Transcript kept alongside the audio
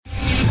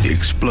The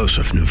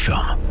explosive new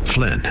film,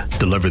 Flynn,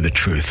 deliver the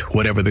truth,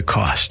 whatever the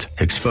cost,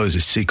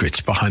 exposes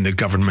secrets behind the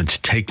government's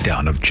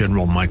takedown of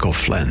General Michael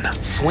Flynn.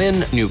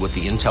 Flynn knew what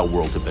the intel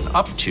world had been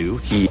up to.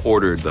 He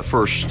ordered the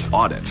first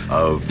audit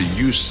of the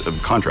use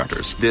of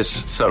contractors.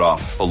 This set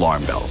off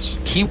alarm bells.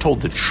 He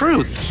told the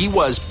truth. He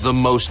was the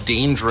most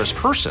dangerous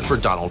person for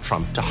Donald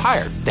Trump to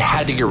hire. They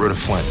had to get rid of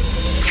Flynn.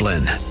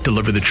 Flynn,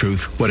 deliver the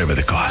truth, whatever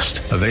the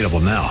cost. Available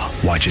now.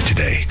 Watch it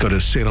today. Go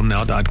to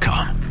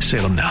salemnow.com.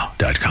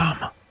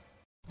 salemnow.com.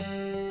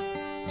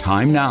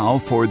 Time now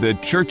for the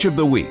Church of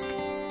the Week,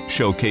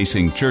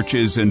 showcasing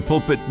churches and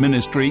pulpit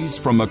ministries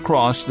from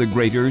across the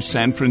greater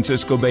San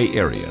Francisco Bay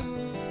Area.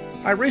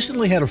 I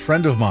recently had a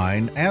friend of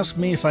mine ask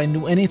me if I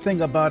knew anything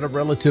about a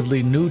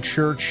relatively new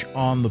church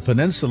on the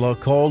peninsula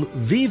called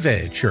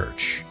Vive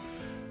Church.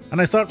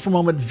 And I thought for a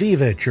moment,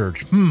 Vive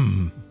Church,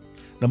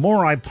 The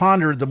more I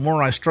pondered, the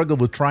more I struggled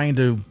with trying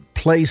to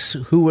place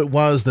who it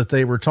was that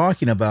they were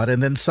talking about.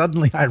 And then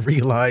suddenly I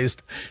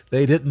realized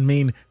they didn't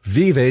mean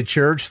Vive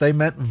Church, they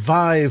meant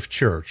Vive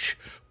Church.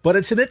 But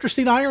it's an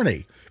interesting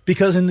irony,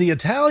 because in the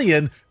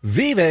Italian,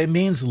 Vive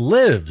means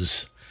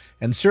lives.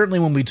 And certainly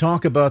when we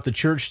talk about the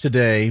church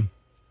today,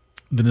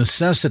 the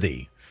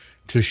necessity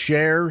to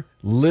share,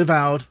 live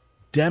out,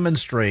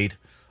 demonstrate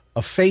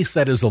a faith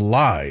that is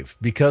alive,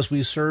 because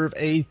we serve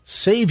a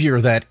Savior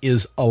that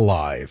is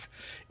alive,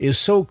 is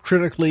so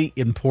critically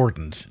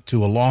important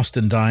to a lost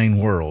and dying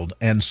world.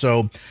 And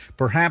so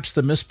perhaps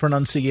the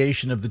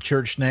mispronunciation of the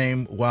church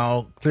name,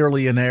 while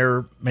clearly an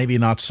error, maybe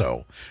not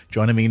so.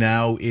 Joining me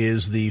now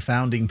is the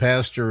founding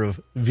pastor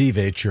of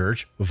Vive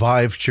Church,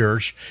 Vive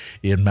Church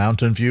in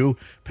Mountain View,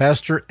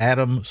 Pastor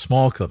Adam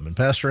Smallcombe. And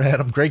Pastor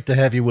Adam, great to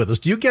have you with us.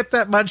 Do you get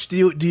that much?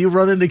 Do you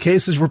run into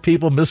cases where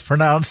people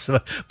mispronounce,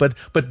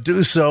 but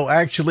do so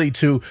actually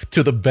to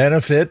the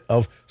benefit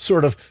of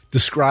sort of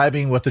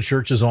describing what the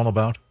church is all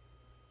about?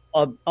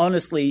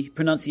 Honestly,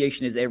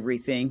 pronunciation is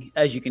everything.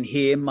 As you can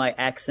hear, my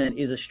accent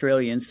is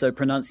Australian, so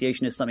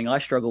pronunciation is something I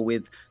struggle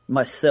with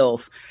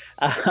myself.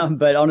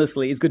 But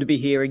honestly, it's good to be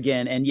here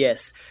again. And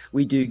yes,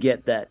 we do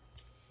get that.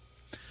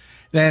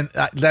 Then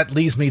that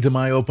leads me to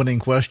my opening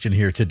question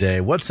here today.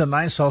 What's a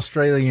nice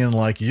Australian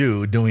like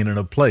you doing in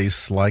a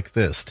place like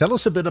this? Tell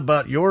us a bit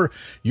about your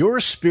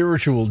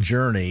spiritual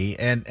journey,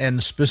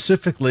 and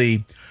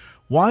specifically,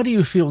 why do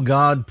you feel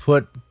God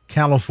put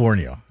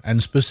California,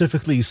 and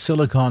specifically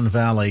Silicon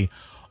Valley,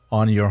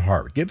 on your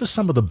heart? Give us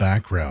some of the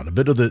background, a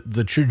bit of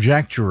the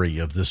trajectory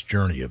of this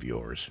journey of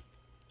yours.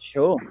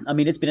 Sure. I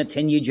mean, it's been a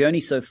 10-year journey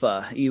so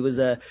far. It was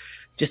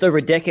just over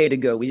a decade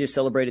ago. We just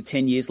celebrated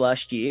 10 years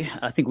last year.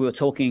 I think we were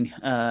talking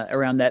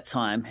around that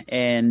time.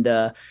 And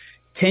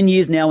 10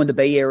 years now in the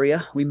Bay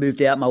Area. We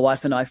moved out, my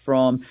wife and I,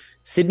 from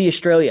Sydney,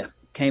 Australia,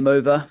 came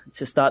over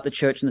to start the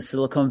church in the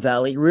Silicon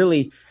Valley,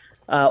 really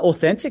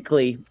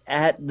authentically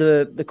at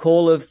the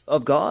call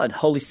of God.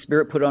 Holy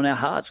Spirit put it on our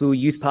hearts. We were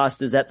youth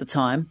pastors at the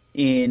time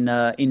in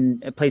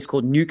a place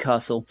called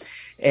Newcastle,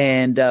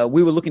 and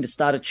we were looking to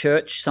start a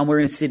church somewhere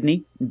in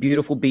Sydney,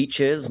 beautiful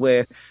beaches,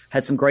 where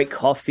had some great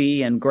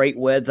coffee and great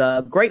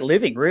weather, great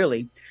living,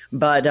 really.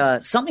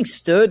 But something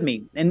stirred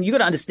me, and you got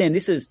to understand,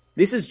 this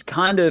is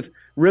kind of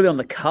really on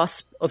the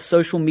cusp of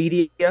social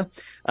media,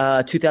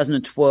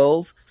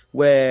 2012,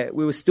 where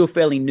we were still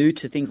fairly new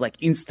to things like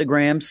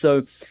Instagram.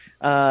 So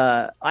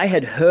I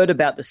had heard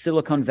about the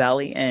Silicon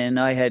Valley, and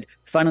I had,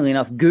 funnily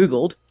enough,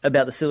 Googled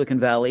about the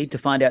Silicon Valley to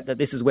find out that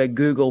this is where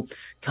Google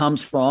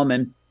comes from.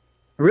 And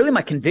really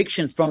my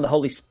conviction from the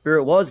Holy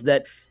Spirit was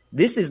that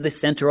this is the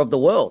center of the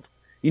world.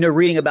 You know,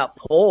 reading about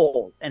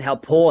Paul and how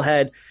Paul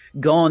had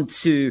gone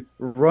to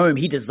Rome.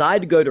 He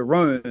desired to go to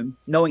Rome,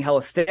 knowing how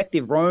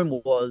effective Rome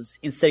was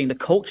in setting the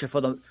culture for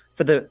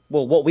the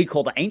what we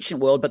call the ancient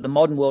world, but the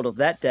modern world of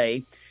that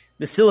day.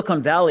 The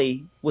Silicon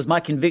Valley was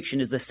my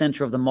conviction is the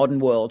center of the modern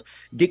world,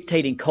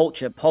 dictating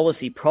culture,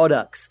 policy,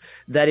 products,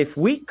 that if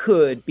we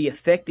could be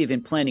effective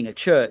in planting a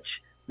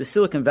church, the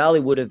Silicon Valley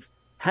would have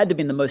had to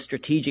be the most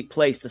strategic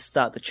place to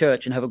start the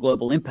church and have a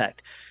global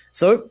impact.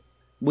 So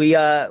we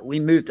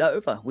moved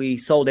over. We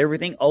sold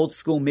everything, old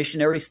school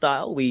missionary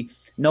style.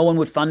 No one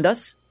would fund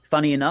us,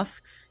 funny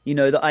enough. You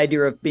know, the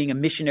idea of being a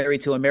missionary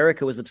to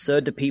America was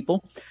absurd to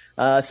people.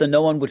 So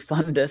no one would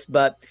fund us,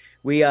 but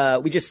we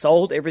just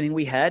sold everything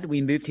we had.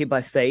 We moved here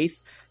by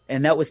faith,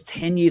 and that was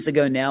 10 years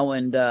ago now,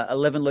 and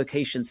 11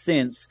 locations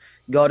since.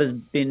 God has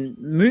been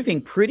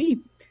moving pretty,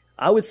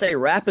 I would say,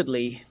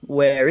 rapidly,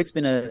 where it's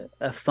been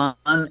a fun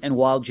and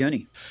wild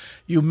journey.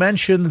 You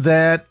mentioned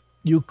that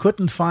you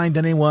couldn't find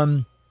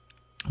anyone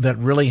that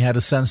really had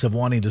a sense of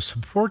wanting to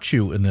support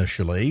you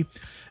initially.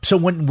 So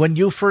when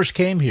you first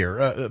came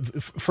here,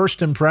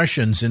 first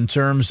impressions in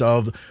terms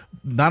of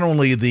not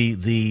only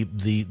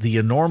the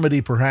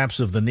enormity perhaps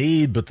of the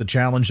need, but the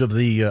challenge of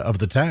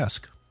the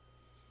task.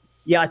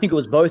 Yeah, I think it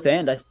was both,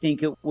 and I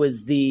think it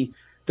was the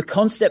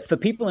concept for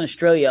people in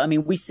Australia. I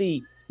mean, we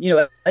see, you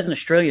know, as an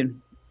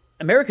Australian,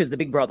 America is the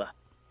big brother.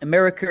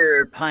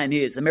 America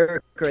pioneers.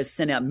 America has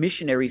sent out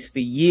missionaries for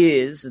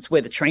years. It's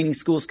where the training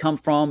schools come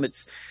from.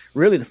 It's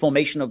really the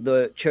formation of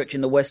the church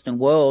in the Western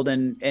world.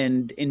 And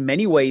in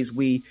many ways,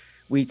 we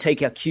we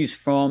take our cues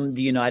from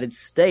the United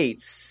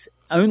States,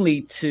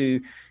 only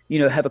to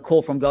have a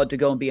call from God to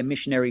go and be a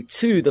missionary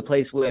to the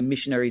place where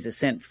missionaries are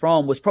sent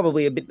from, was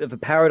probably a bit of a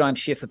paradigm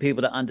shift for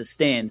people to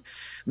understand.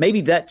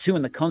 Maybe that too,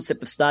 and the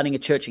concept of starting a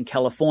church in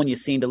California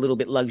seemed a little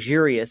bit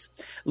luxurious.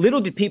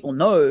 Little did people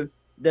know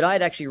that I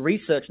had actually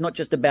researched not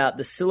just about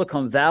the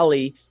Silicon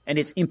Valley and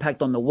its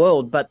impact on the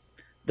world, but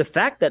the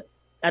fact that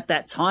at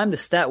that time, the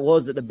stat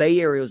was that the Bay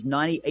Area was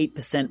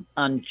 98%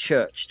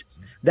 unchurched.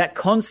 That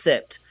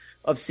concept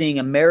of seeing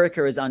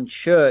America as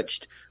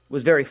unchurched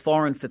was very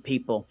foreign for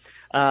people.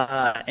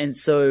 And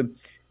so,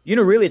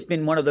 really it's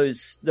been one of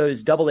those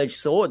double-edged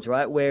swords,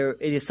 right, where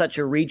it is such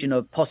a region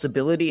of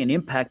possibility and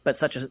impact, but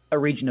such a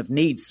region of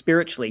need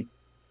spiritually.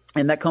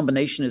 And that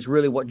combination is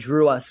really what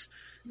drew us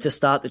to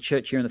start the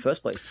church here in the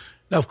first place.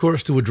 Now, of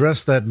course, to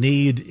address that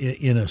need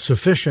in a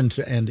sufficient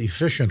and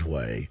efficient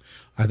way,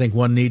 I think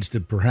one needs to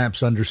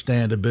perhaps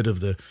understand a bit of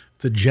the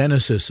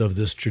genesis of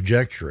this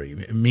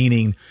trajectory,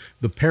 meaning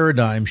the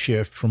paradigm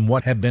shift from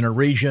what had been a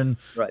region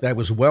that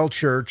was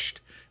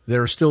well-churched.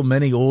 There are still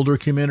many older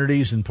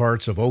communities in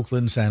parts of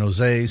Oakland, San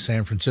Jose,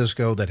 San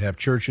Francisco that have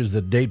churches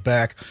that date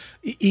back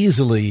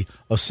easily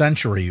a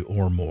century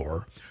or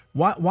more.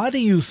 Why do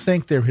you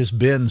think there has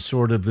been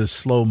sort of this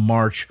slow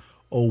march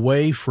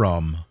away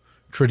from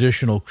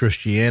traditional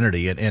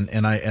Christianity?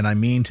 And I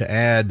mean to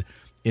add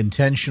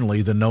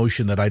intentionally the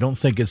notion that I don't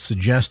think it's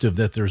suggestive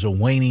that there's a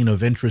waning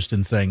of interest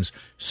in things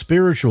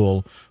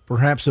spiritual,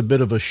 perhaps a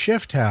bit of a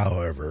shift,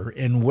 however,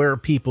 in where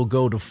people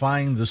go to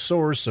find the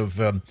source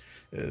of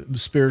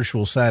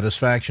spiritual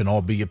satisfaction,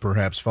 albeit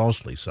perhaps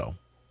falsely so.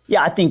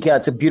 Yeah, I think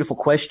it's a beautiful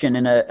question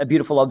and a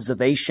beautiful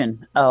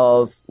observation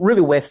of really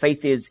where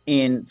faith is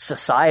in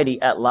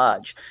society at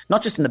large,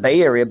 not just in the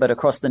Bay Area, but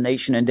across the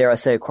nation and, dare I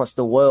say, across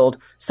the world,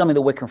 something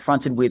that we're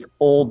confronted with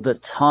all the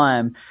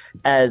time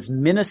as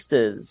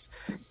ministers.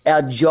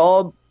 Our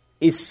job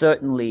is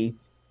certainly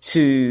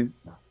to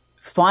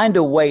find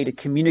a way to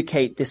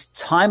communicate this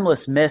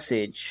timeless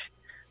message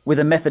with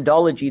a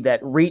methodology that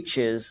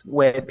reaches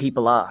where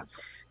people are.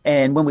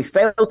 And when we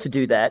fail to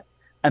do that,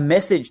 a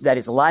message that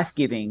is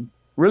life-giving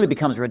really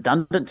becomes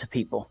redundant to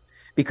people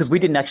because we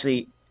didn't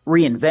actually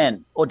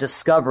reinvent or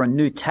discover a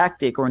new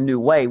tactic or a new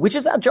way, which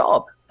is our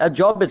job. Our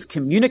job as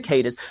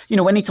communicators.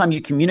 Anytime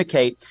you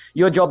communicate,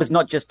 your job is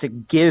not just to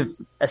give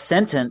a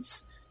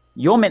sentence.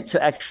 You're meant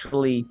to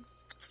actually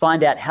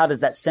find out how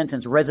does that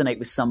sentence resonate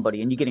with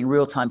somebody, and you're getting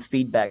real-time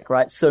feedback,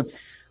 right? So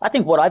I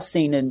think what I've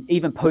seen, and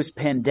even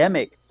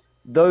post-pandemic,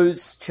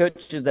 those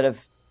churches that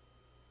have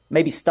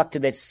maybe stuck to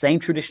their same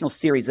traditional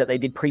series that they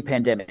did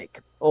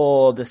pre-pandemic,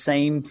 or the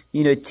same,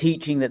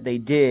 teaching that they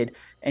did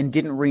and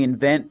didn't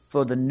reinvent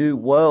for the new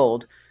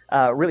world,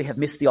 really have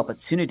missed the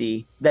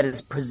opportunity that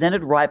is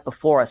presented right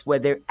before us, where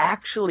there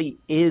actually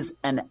is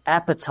an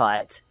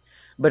appetite,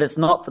 but it's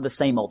not for the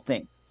same old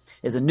thing.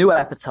 There's a new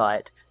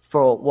appetite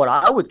for what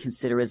I would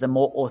consider as a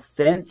more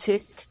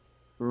authentic,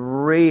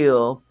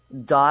 real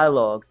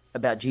dialogue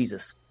about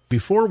Jesus.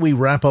 Before we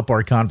wrap up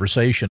our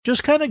conversation,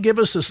 just kind of give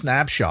us a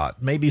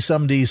snapshot. Maybe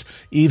somebody's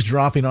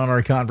eavesdropping on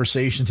our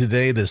conversation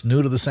today that's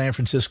new to the San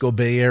Francisco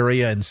Bay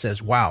Area and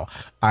says, wow,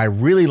 I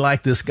really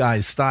like this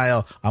guy's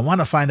style. I want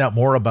to find out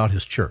more about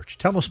his church.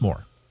 Tell us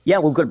more. Yeah,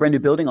 we've got a brand new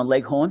building on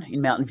Leghorn in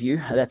Mountain View.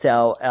 That's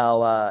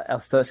our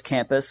first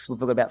campus. We've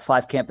got about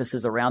 5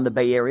 campuses around the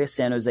Bay Area: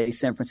 San Jose,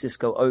 San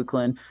Francisco,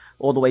 Oakland,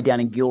 all the way down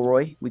in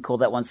Gilroy. We call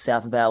that one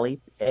South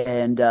Valley.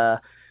 And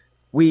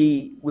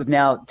we've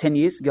now 10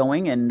 years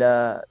going, and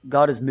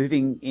God is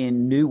moving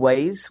in new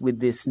ways with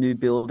this new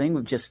building.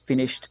 We've just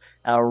finished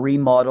our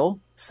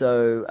remodel.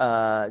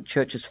 So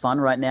church is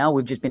fun right now.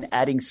 We've just been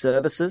adding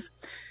services.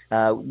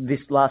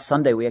 This last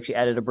Sunday, we actually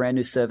added a brand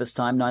new service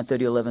time,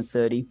 9:30,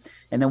 11:30.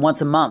 And then once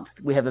a month,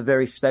 we have a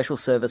very special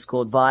service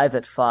called Vive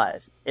at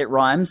 5. It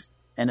rhymes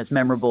and it's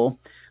memorable,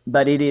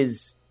 but it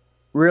is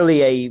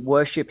really a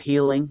worship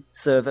healing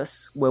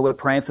service where we're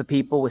praying for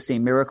people. We're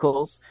seeing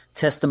miracles,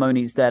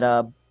 testimonies that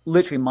are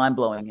literally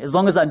mind-blowing. As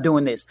long as I'm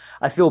doing this,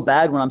 I feel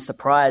bad when I'm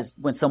surprised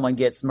when someone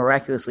gets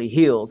miraculously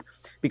healed,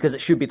 because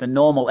it should be the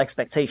normal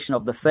expectation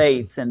of the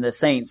faith and the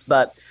saints.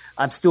 But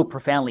I'm still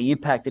profoundly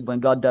impacted when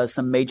God does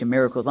some major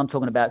miracles. I'm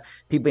talking about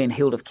people being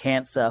healed of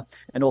cancer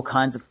and all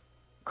kinds of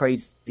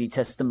crazy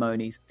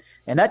testimonies.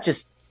 And that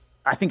just,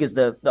 I think, is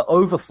the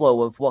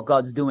overflow of what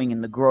God's doing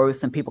in the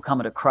growth and people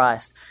coming to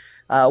Christ.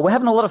 We're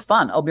having a lot of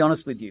fun, I'll be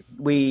honest with you.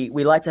 We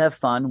like to have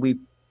fun. We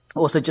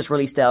also just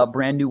released our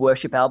brand new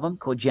worship album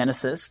called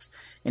Genesis,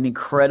 an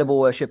incredible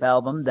worship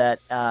album that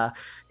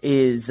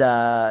is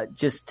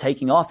just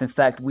taking off. In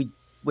fact,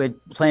 we're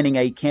planning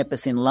a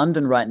campus in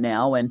London right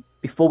now, and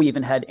before we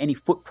even had any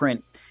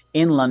footprint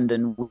in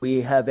London,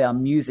 we have our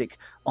music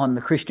on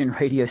the Christian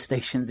radio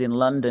stations in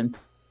London.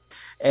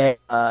 And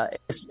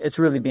it's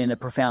really been a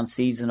profound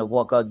season of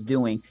what God's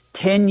doing.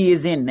 10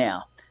 years in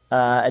now,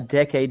 a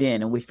decade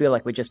in, and we feel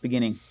like we're just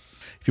beginning.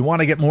 If you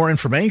want to get more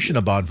information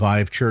about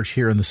Vive Church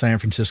here in the San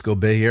Francisco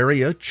Bay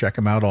Area, check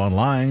them out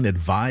online at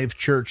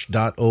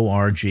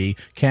vivechurch.org.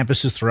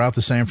 Campuses throughout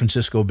the San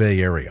Francisco Bay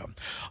Area.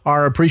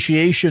 Our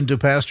appreciation to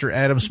Pastor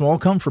Adam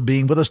Smallcombe for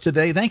being with us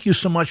today. Thank you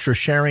so much for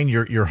sharing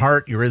your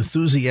heart. Your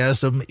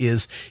enthusiasm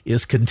is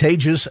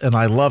contagious, and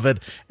I love it.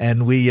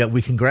 And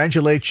we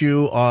congratulate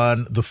you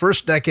on the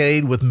first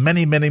decade with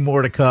many, many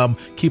more to come.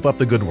 Keep up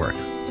the good work.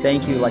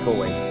 Thank you, like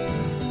always.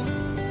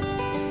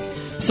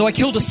 So I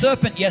killed a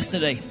serpent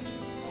yesterday.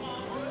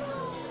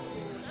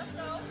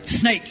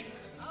 Snake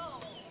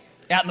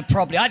out in the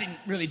property. I didn't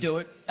really do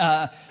it.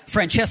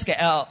 Francesca,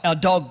 our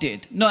dog,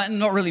 did. No,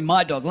 not really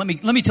my dog. Let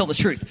me tell the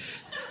truth.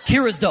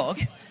 Kira's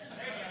dog,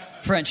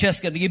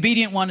 Francesca. The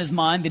obedient one is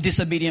mine. The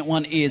disobedient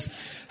one is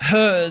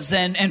hers.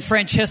 And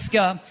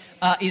Francesca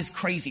is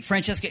crazy.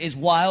 Francesca is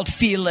wild,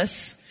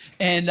 fearless.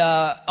 And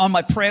on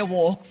my prayer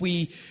walk,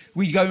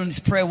 we go on this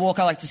prayer walk.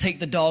 I like to take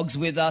the dogs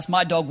with us.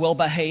 My dog,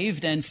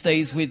 well-behaved, and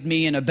stays with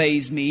me and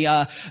obeys me.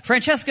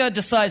 Francesca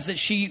decides that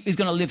she is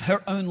going to live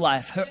her own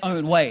life, her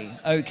own way,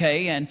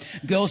 okay? And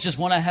girls just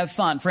want to have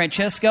fun.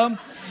 Francesca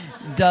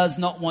does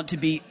not want to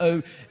be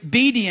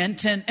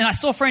obedient. And I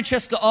saw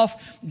Francesca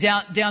off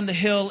down the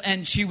hill,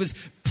 and she was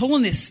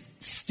pulling this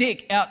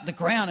stick out the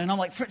ground. And I'm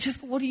like,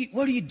 Francesca, what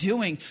are you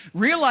doing?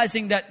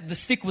 Realizing that the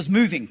stick was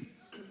moving.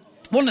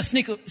 It wasn't a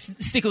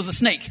stick, it was a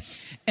snake.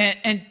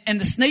 And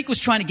the snake was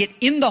trying to get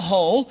in the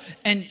hole,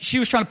 and she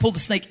was trying to pull the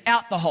snake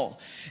out the hole.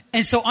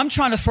 And so I'm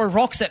trying to throw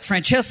rocks at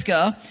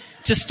Francesca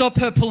to stop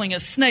her pulling a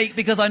snake,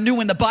 because I knew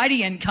when the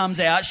bitey end comes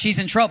out, she's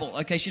in trouble.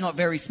 Okay, she's not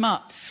very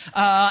smart.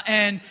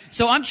 And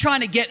so I'm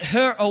trying to get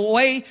her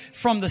away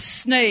from the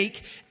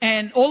snake,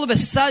 and all of a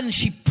sudden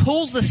she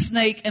pulls the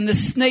snake, and the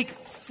snake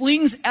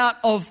flings out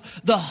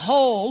of the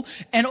hole,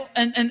 and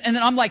then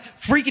I'm like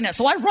freaking out.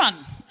 So I run.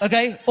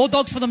 Okay, all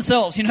dogs for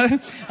themselves, you know.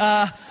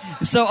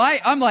 So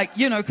I'm like,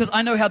 you know, because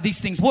I know how these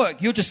things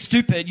work. You're just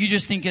stupid. You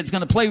just think it's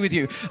going to play with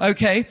you.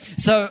 Okay,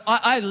 so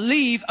I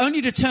leave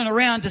only to turn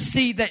around to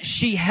see that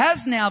she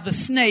has now the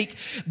snake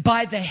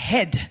by the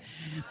head.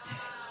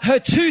 Her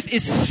tooth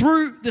is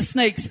through the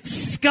snake's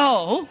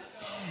skull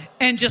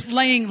and just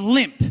laying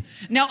limp.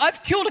 Now,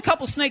 I've killed a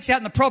couple snakes out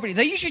in the property.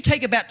 They usually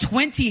take about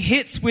 20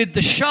 hits with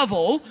the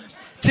shovel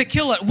to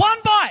kill it. One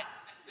bite,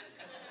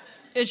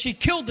 and she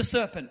killed the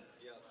serpent.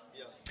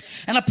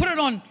 And I put it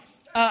on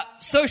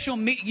social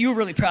media. You were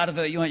really proud of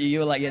her, weren't you? You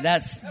were like, yeah,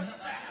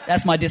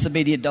 that's my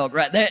disobedient dog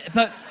right there.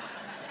 But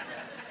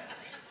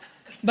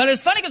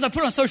it's funny because I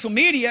put it on social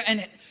media,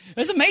 and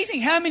it's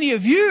amazing how many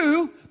of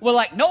you were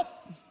like, nope,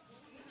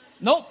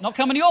 not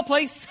coming to your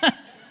place.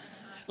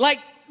 like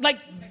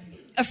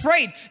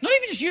afraid. Not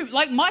even just you.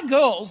 Like my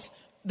girls,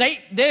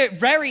 they're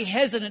very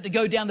hesitant to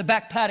go down the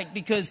back paddock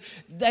because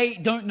they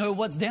don't know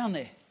what's down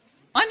there.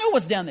 I know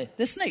what's down there.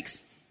 There's snakes.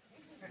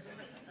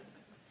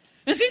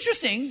 It's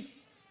interesting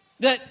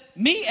that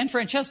me and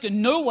Francesca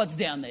know what's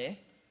down there,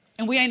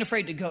 and we ain't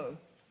afraid to go.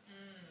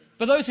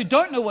 But those who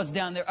don't know what's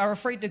down there are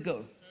afraid to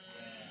go.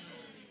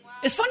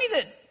 It's funny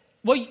that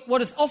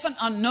what is often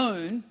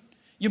unknown,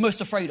 you're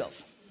most afraid of.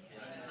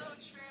 So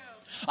true.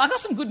 I got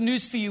some good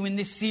news for you in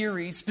this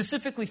series,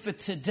 specifically for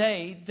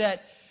today,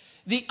 that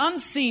the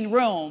unseen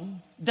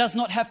realm does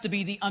not have to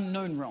be the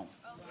unknown realm.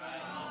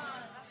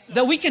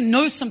 That we can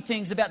know some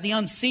things about the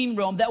unseen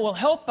realm that will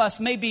help us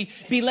maybe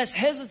be less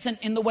hesitant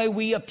in the way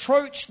we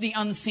approach the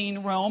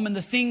unseen realm, and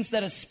the things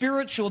that are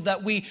spiritual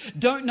that we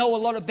don't know a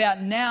lot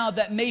about now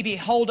that maybe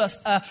hold us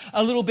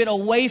a little bit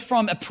away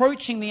from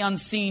approaching the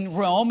unseen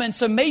realm. And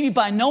so maybe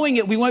by knowing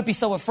it, we won't be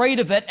so afraid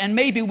of it, and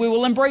maybe we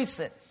will embrace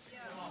it. Yeah.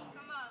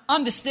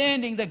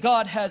 Understanding that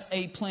God has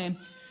a plan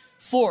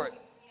for it.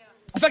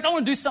 In fact, I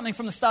want to do something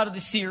from the start of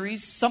this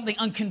series, something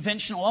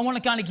unconventional. I want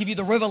to kind of give you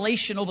the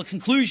revelation or the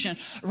conclusion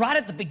right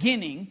at the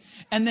beginning,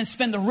 and then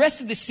spend the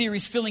rest of this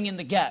series filling in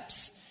the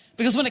gaps.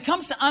 Because when it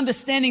comes to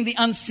understanding the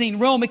unseen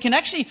realm, it can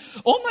actually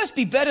almost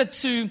be better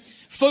to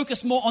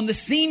focus more on the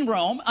seen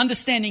realm,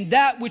 understanding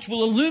that which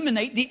will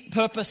illuminate the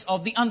purpose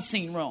of the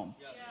unseen realm.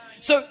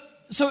 So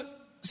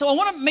I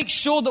want to make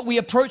sure that we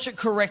approach it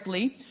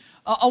correctly.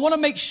 I want to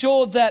make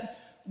sure that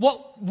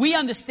what we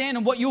understand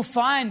and what you'll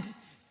find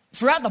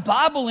throughout the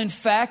Bible, in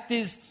fact,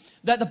 is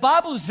that the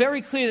Bible is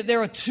very clear that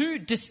there are two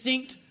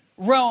distinct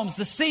realms,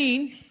 the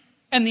seen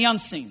and the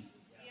unseen.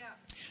 Yeah.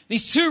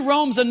 These two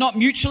realms are not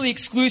mutually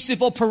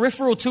exclusive or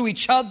peripheral to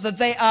each other.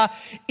 They are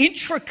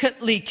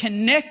intricately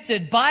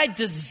connected by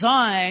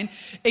design,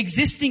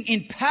 existing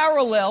in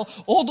parallel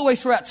all the way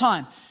throughout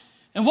time.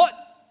 And what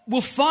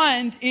we'll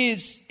find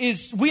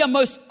is we are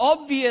most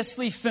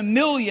obviously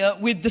familiar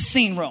with the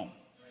seen realm,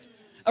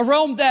 a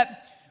realm that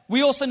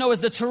we also know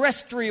as the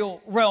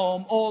terrestrial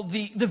realm, or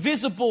the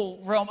visible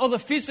realm, or the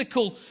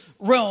physical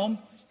realm,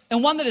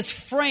 and one that is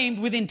framed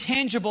with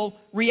intangible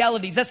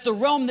realities. That's the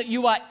realm that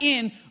you are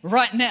in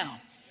right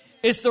now.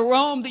 It's the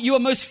realm that you are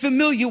most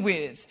familiar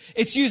with.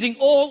 It's using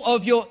all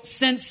of your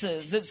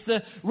senses. It's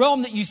the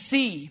realm that you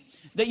see,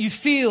 that you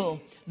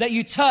feel, that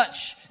you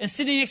touch, and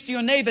sitting next to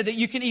your neighbor that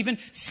you can even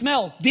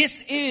smell.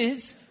 This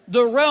is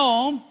the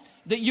realm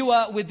that you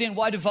are within.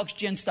 Why do Vox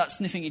Gen start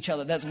sniffing each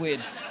other? That's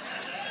weird.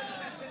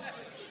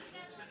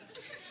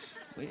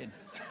 Weird.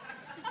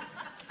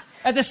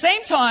 At the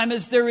same time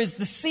as there is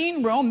the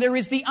seen realm, there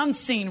is the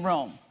unseen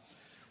realm,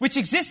 which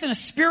exists in a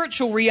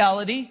spiritual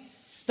reality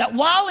that,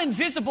 while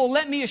invisible,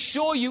 let me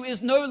assure you,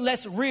 is no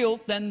less real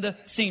than the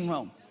seen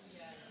realm.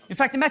 In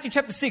fact, in Matthew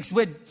chapter 6,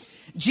 where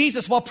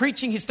Jesus, while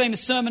preaching his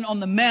famous Sermon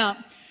on the Mount,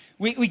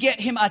 we get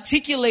him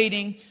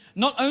articulating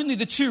not only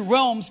the two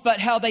realms, but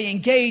how they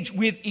engage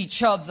with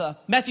each other.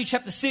 Matthew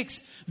chapter 6,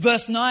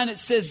 verse 9, it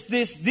says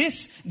this: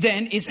 "This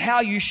then is how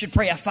you should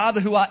pray. Our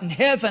Father who art in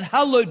heaven,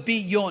 hallowed be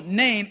your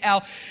name.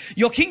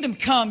 Your kingdom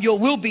come, your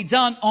will be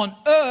done on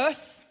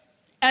earth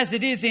as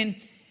it is in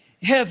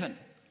heaven."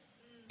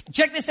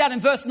 Check this out. In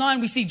verse 9,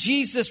 we see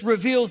Jesus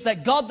reveals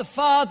that God the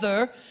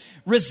Father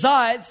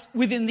resides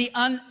within the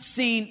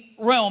unseen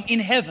realm in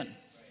heaven.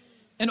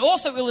 And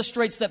also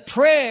illustrates that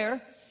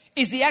prayer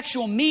is the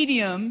actual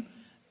medium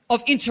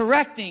of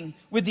interacting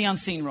with the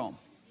unseen realm.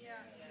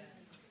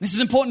 This is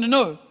important to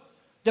know.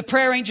 That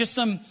prayer ain't just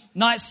some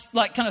nice,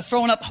 like, kind of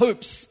throwing up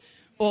hopes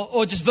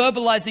or just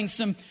verbalizing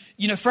some,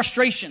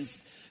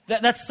 frustrations.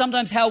 That's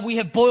sometimes how we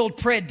have boiled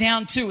prayer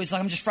down to. It's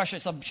like, I'm just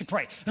frustrated, so I should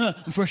pray.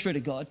 I'm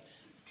frustrated, God.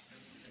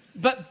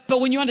 But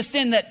when you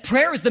understand that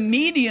prayer is the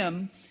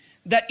medium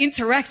that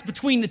interacts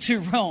between the two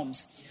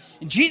realms.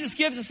 And Jesus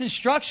gives us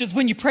instructions: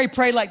 when you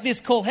pray like this,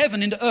 call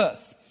heaven into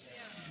earth.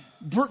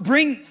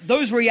 Bring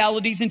those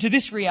realities into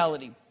this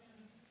reality.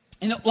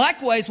 And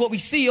likewise, what we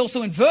see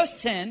also in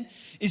verse 10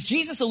 is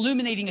Jesus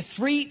illuminating a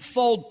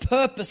threefold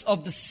purpose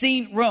of the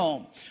seen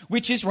realm,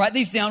 which is, write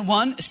these down: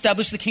 1,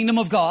 establish the kingdom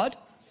of God.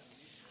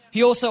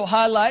 He also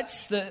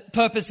highlights the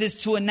purpose is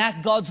to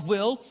enact God's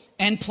will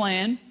and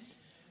plan.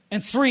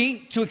 And 3,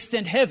 to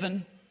extend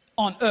heaven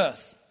on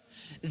earth.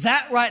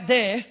 That right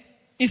there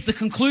is the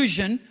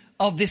conclusion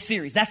of this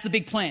series. That's the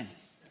big plan.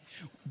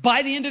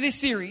 By the end of this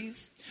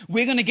series,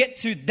 we're going to get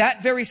to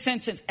that very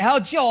sentence. Our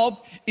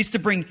job is to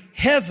bring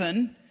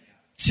heaven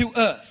to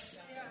earth.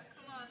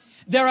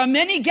 There are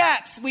many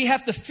gaps we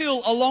have to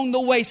fill along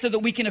the way so that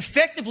we can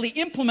effectively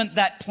implement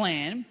that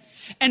plan.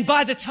 And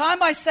by the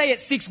time I say it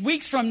 6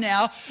 weeks from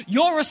now,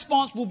 your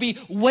response will be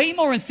way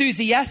more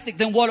enthusiastic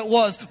than what it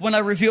was when I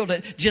revealed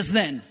it just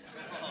then.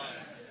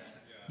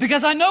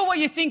 Because I know what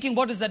you're thinking.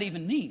 What does that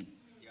even mean?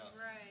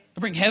 To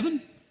bring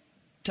heaven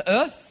to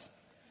earth?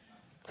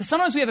 Because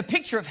sometimes we have a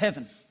picture of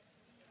heaven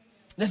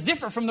that's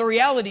different from the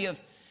reality of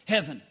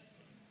heaven,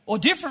 or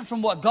different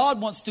from what God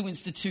wants to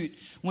institute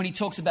when he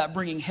talks about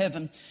bringing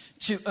heaven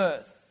to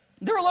earth.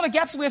 There are a lot of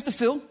gaps we have to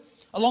fill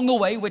along the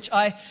way, which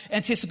I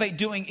anticipate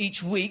doing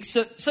each week.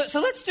 So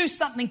let's do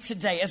something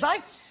today as I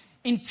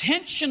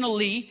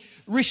intentionally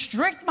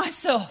restrict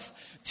myself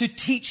to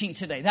teaching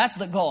today. That's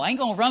the goal. I ain't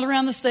going to run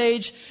around the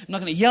stage. I'm not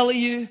going to yell at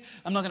you.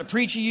 I'm not going to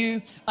preach at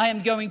you. I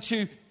am going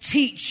to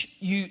teach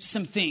you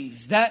some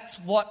things. That's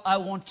what I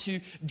want to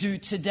do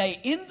today,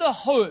 in the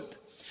hope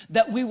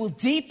that we will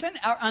deepen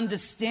our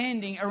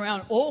understanding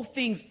around all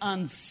things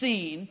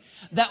unseen,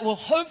 that will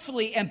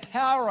hopefully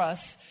empower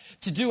us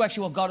to do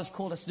actually what God has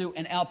called us to do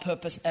and our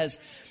purpose as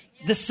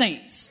the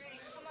saints.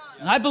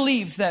 And I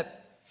believe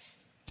that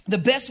the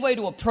best way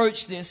to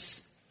approach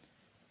this,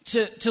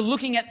 to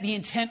looking at the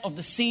intent of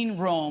the seen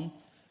realm,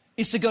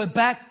 is to go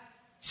back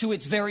to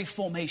its very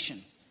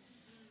formation.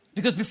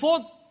 Because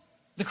before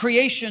the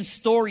creation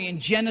story in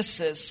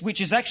Genesis, which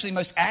is actually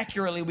most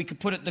accurately, we could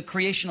put it, the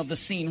creation of the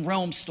seen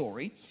realm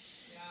story,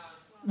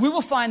 we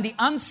will find the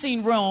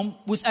unseen realm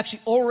was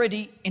actually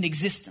already in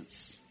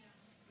existence.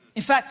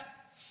 In fact,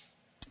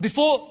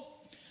 before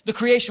the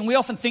creation, we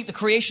often think the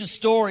creation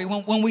story,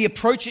 when we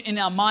approach it in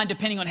our mind,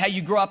 depending on how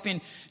you grew up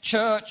in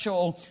church,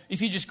 or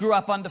if you just grew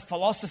up under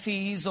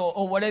philosophies,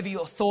 or whatever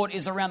your thought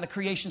is around the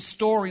creation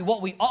story,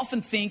 what we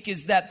often think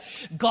is that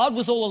God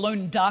was all alone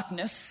in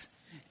darkness.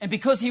 And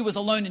because he was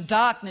alone in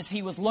darkness,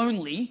 he was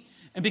lonely.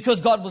 And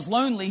because God was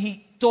lonely,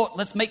 he thought,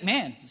 let's make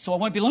man so I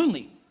won't be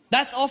lonely.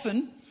 That's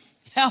often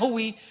how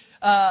we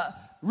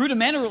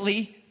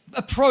rudimentarily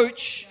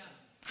approach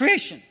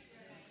creation.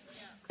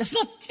 It's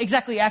not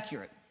exactly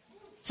accurate.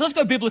 So let's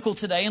go biblical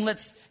today, and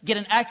let's get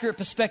an accurate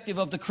perspective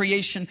of the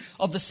creation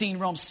of the seen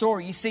realm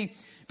story. You see,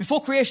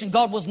 before creation,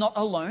 God was not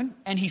alone,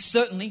 and he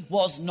certainly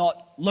was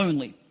not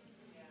lonely.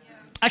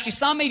 Actually,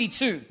 Psalm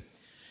 82,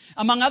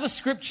 among other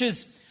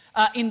scriptures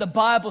in the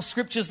Bible,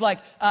 scriptures like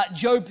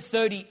Job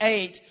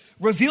 38,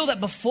 reveal that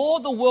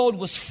before the world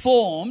was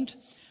formed,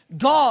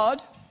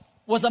 God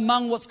was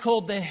among what's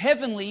called the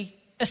heavenly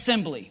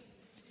assembly.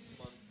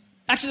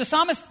 Actually, the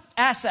psalmist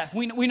Asaph,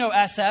 we know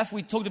Asaph.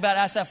 We talked about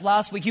Asaph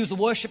last week. He was the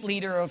worship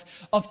leader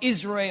of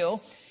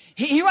Israel.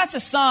 He writes a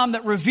psalm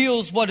that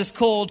reveals what is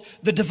called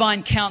the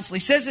divine council.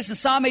 He says this in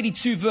Psalm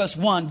 82, verse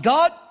 1.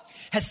 God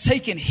has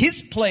taken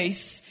his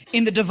place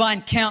in the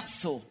divine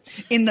council.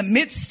 In the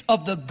midst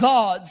of the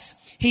gods,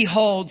 he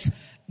holds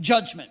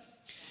judgment.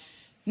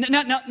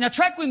 Now,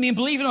 track with me, and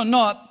believe it or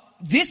not,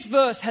 this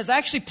verse has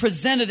actually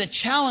presented a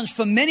challenge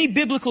for many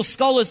biblical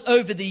scholars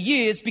over the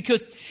years,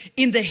 because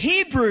in the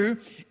Hebrew,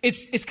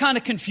 it's kind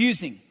of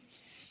confusing.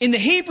 In the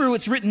Hebrew,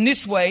 it's written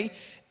this way,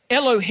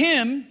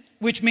 Elohim,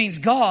 which means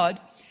God,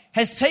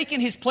 has taken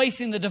his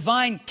place in the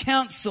divine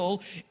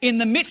council. In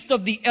the midst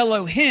of the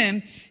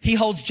Elohim, he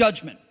holds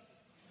judgment.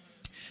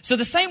 So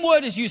the same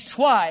word is used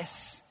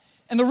twice.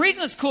 And the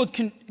reason it's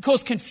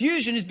caused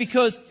confusion is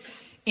because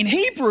in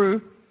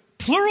Hebrew,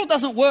 plural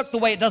doesn't work the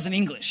way it does in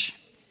English.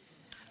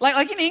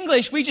 Like in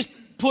English, we just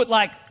put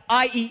like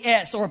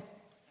IES or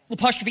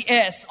apostrophe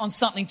S on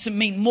something to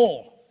mean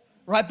more,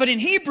 right? But in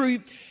Hebrew,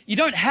 you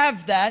don't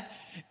have that.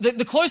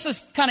 The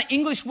closest kind of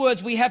English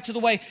words we have to the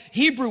way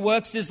Hebrew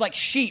works is like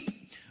sheep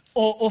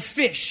or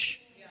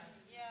fish.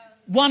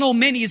 One or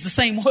many is the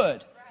same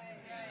word.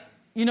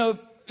 You know,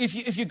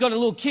 if you've got a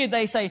little kid,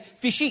 they say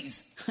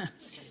fishies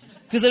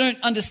because they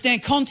don't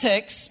understand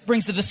context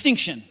brings the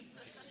distinction.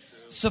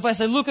 So if I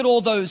say, look at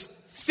all those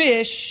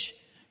fish,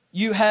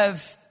 you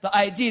have the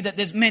idea that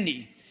there's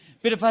many.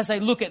 But if I say,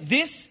 look at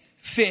this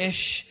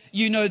fish,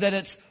 you know that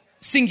it's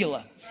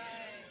singular.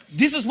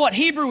 This is what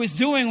Hebrew is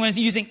doing when it's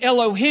using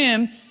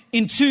Elohim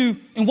in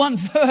one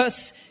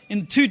verse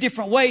in two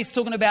different ways,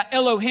 talking about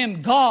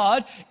Elohim,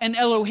 God, and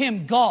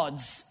Elohim,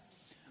 gods,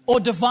 or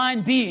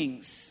divine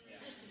beings.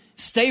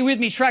 Stay with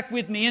me, track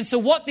with me. And so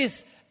what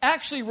this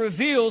actually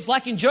reveals,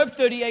 like in Job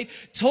 38,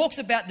 talks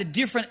about the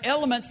different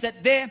elements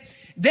that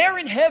there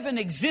in heaven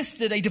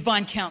existed a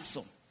divine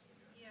council.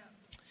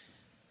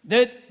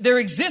 There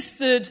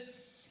existed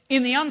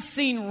in the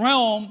unseen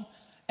realm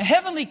a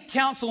heavenly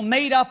council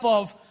made up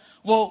of,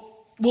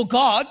 well,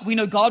 God. We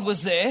know God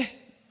was there,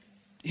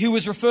 who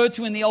was referred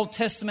to in the Old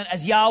Testament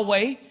as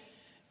Yahweh.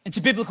 And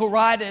to biblical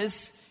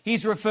writers,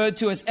 he's referred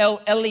to as El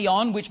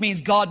Elyon, which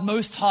means God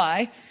Most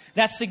High.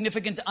 That's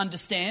significant to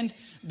understand,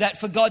 that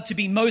for God to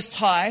be Most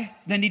High,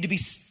 there need to be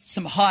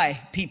some high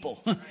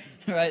people,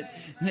 right?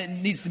 There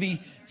needs to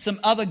be some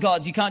other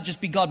gods. You can't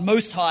just be God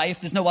Most High if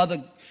there's no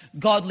other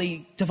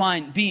godly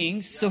divine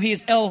beings. So he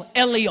is El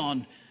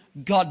Elyon,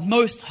 God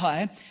Most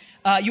High.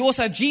 You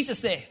also have Jesus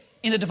there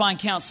in the divine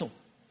council.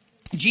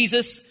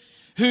 Jesus,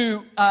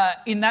 who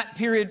in that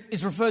period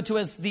is referred to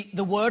as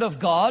the Word of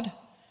God.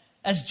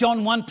 As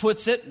John 1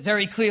 puts it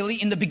very clearly,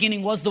 in the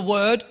beginning was the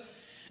Word,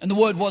 and the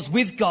Word was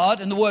with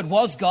God, and the Word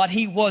was God.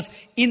 He was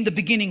in the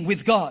beginning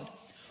with God.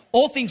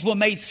 All things were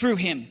made through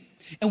him.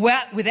 And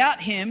without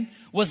him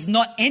was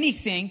not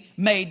anything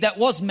made that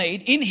was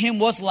made. In him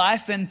was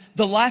life, and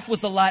the life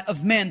was the light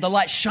of men. The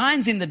light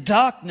shines in the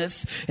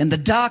darkness, and the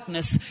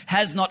darkness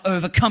has not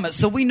overcome it.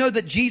 So we know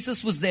that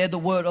Jesus was there, the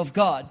Word of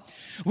God.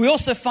 We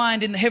also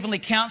find in the heavenly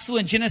council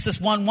in Genesis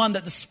 1:1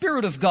 that the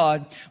Spirit of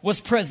God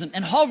was present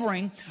and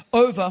hovering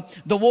over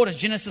the waters.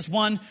 Genesis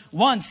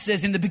 1:1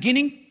 says, in the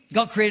beginning,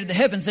 God created the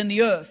heavens and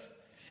the earth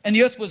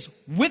was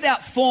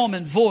without form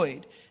and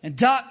void. And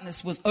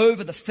darkness was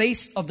over the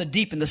face of the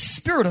deep, and the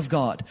Spirit of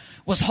God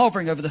was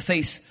hovering over the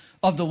face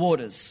of the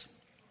waters.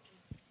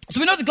 So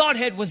we know the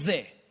Godhead was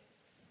there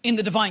in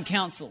the divine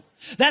council.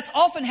 That's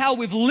often how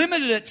we've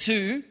limited it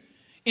to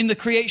in the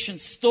creation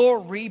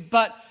story.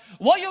 But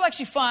what you'll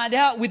actually find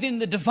out within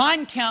the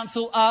divine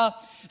council are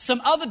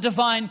some other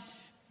divine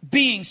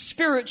beings,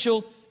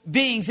 spiritual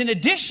beings. In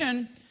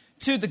addition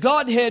to the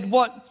Godhead,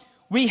 what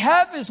we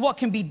have is what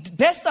can be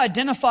best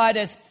identified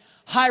as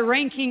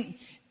high-ranking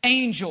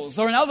angels,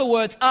 or in other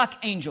words,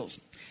 archangels.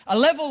 A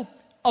level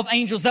of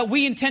angels that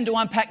we intend to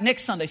unpack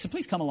next Sunday. So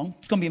please come along.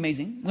 It's going to be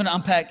amazing. We're going to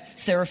unpack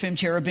seraphim,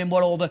 cherubim,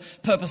 what all the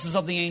purposes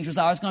of the angels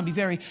are. It's going to be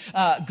very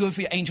good for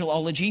your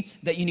angelology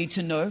that you need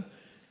to know.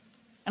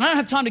 And I don't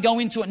have time to go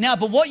into it now,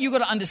 but what you've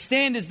got to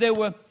understand is there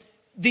were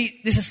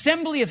this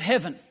assembly of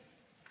heaven,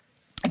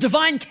 a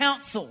divine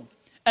council,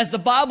 as the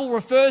Bible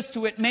refers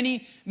to it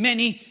many,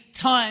 many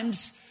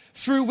times,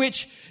 through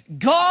which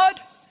God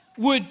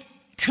would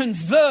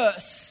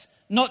converse,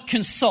 not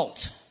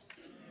consult.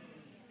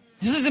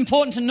 This is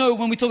important to know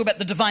when we talk about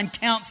the divine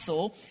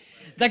council,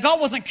 that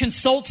God wasn't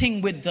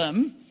consulting with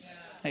them.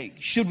 Hey,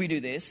 should we do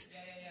this?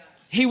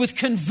 He was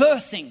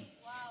conversing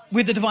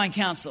with the divine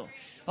council.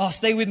 Oh,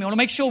 stay with me. I want to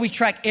make sure we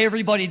track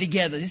everybody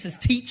together. This is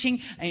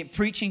teaching, I ain't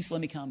preaching, so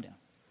let me calm down.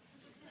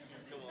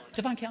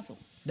 Divine council.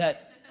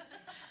 That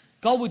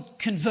God would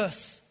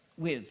converse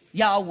with,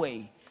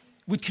 Yahweh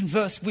would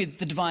converse with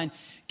the divine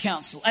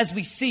council. As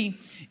we see,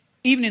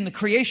 even in the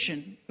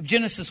creation of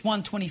Genesis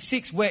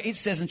 1:26, where it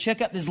says, and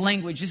check out this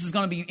language, this is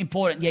going to be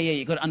important.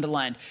 You got it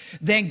underlined.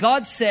 Then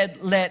God said,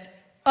 let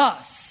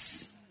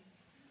us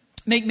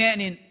make man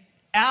in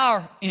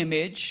our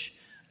image,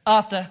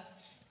 after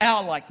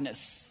our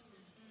likeness.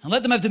 And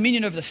let them have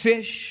dominion over the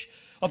fish,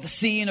 of the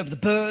sea, and over the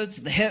birds,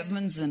 of the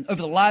heavens, and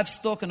over the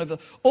livestock, and over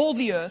all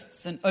the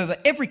earth, and over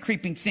every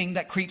creeping thing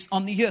that creeps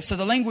on the earth. So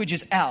the language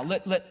is our,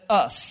 let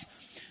us.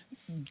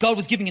 God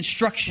was giving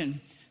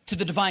instruction to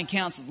the divine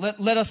council.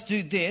 Let us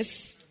do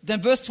this.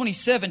 Then verse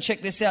 27, check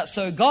this out.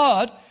 So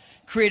God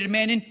created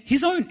man in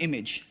his own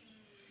image.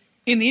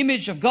 In the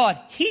image of God,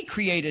 he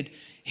created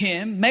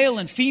him. Male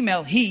and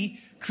female, he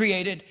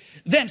created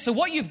them. So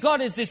what you've got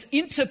is this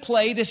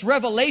interplay, this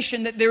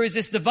revelation that there is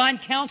this divine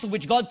council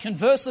which God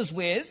converses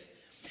with,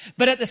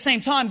 but at the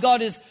same time,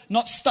 God is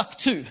not stuck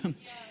to.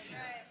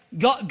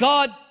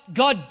 God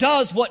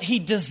does what he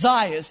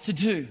desires to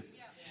do.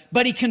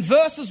 but he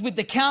converses with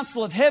the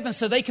council of heaven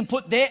so they can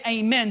put their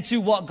amen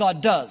to what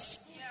God does.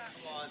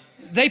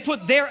 They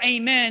put their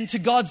amen to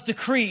God's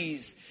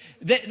decrees.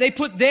 They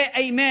put their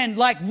amen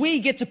like we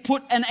get to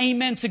put an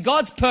amen to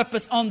God's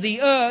purpose on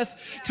the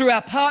earth. Through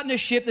our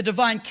partnership, the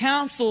divine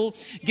council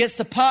gets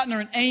to partner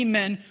an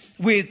amen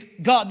with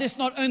God. This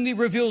not only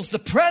reveals the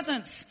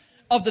presence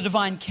of the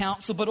divine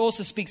council, but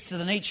also speaks to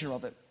the nature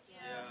of it.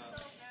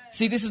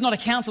 See, this is not a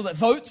council that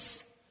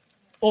votes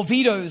or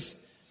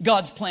vetoes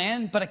God's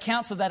plan, but a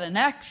council that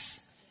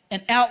enacts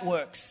and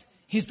outworks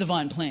his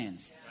divine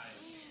plans.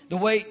 The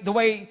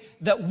way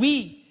that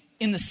we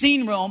in the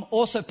seen realm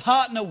also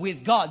partner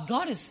with God.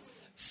 God is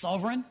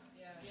sovereign.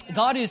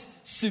 God is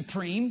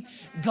supreme.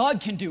 God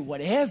can do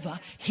whatever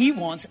he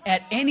wants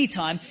at any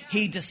time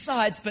he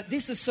decides. But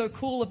this is so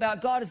cool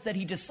about God is that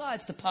he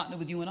decides to partner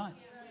with you and I.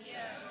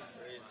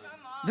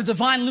 The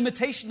divine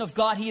limitation of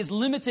God, he has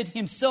limited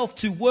himself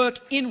to work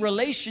in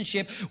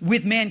relationship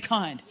with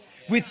mankind,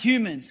 with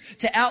humans,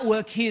 to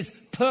outwork his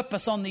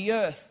purpose on the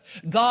earth.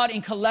 God,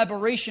 in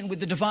collaboration with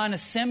the divine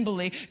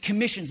assembly,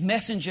 commissions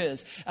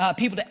messengers,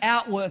 people to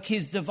outwork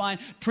his divine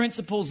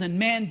principles and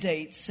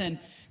mandates. And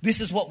this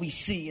is what we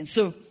see. And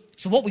so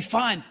what we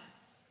find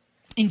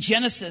in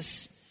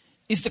Genesis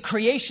is the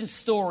creation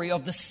story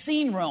of the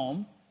seen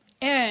realm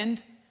and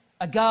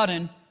a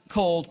garden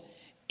called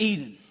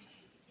Eden.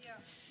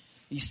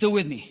 Are you still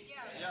with me?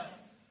 Yeah.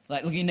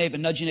 Like, look at your neighbor,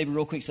 nudge your neighbor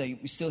real quick. Say,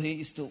 we still here?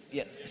 You still?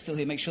 Yeah, still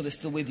here. Make sure they're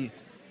still with you.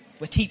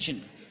 We're teaching.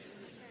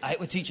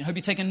 We're teaching. Hope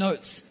you're taking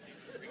notes.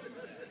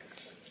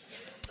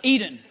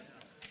 Eden,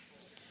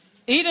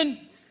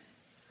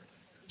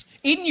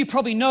 you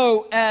probably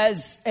know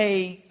as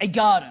a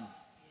garden.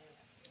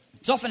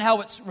 It's often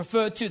how it's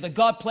referred to. That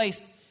God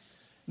placed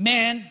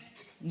man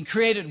and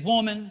created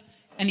woman,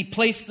 and he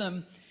placed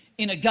them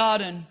in a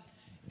garden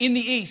in the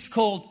east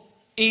called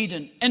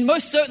Eden. And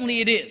most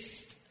certainly it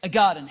is a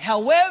garden.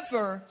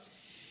 However,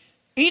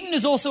 Eden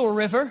is also a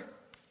river.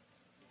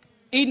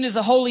 Eden is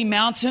a holy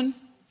mountain.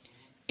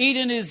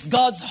 Eden is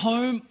God's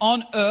home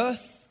on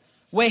earth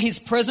where his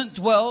presence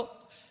dwelt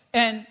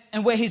and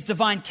where his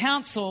divine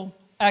counsel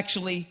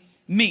actually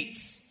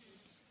meets.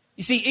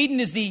 You see, Eden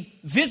is the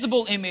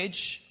visible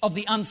image of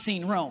the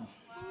unseen realm.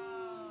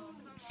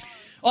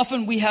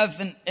 Often we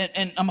have,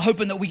 and I'm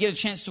hoping that we get a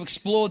chance to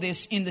explore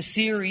this in the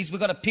series,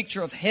 we've got a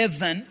picture of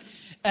heaven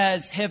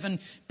as heaven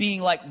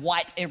being like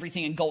white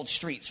everything and gold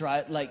streets,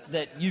 right? Like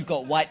that you've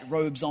got white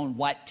robes on,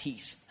 white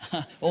teeth.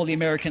 All the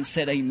Americans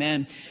said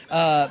amen.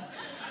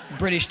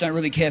 British don't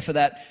really care for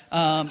that.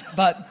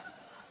 But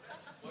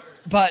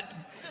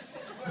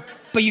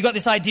you got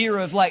this idea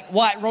of like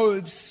white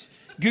robes,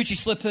 Gucci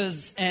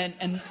slippers,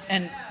 and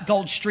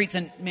gold streets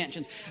and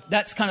mansions.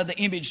 That's kind of the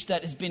image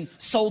that has been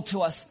sold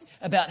to us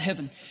about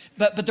heaven.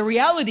 But the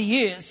reality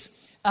is,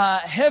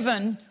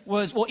 Eden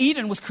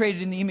was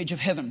created in the image of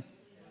heaven.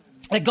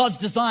 Like God's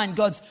design,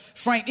 God's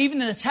frame.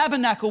 Even in the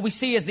tabernacle, we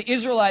see as the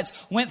Israelites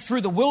went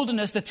through the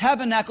wilderness, the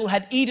tabernacle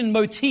had Eden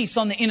motifs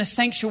on the inner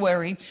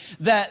sanctuary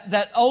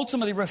that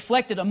ultimately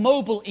reflected a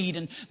mobile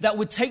Eden that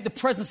would take the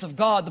presence of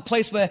God, the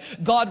place where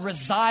God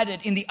resided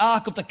in the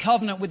Ark of the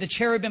Covenant with the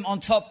cherubim on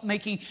top,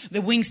 making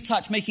the wings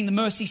touch, making the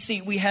mercy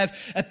seat. We have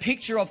a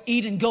picture of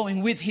Eden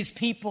going with his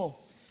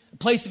people, a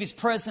place of his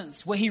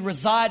presence, where he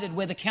resided,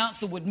 where the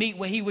council would meet,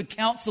 where he would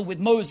counsel with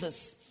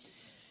Moses.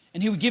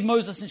 And he would give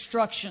Moses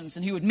instructions,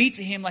 and he would meet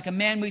to him like a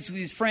man meets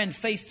with his friend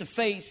face to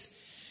face.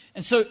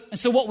 And so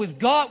what we've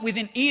got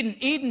within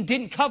Eden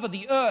didn't cover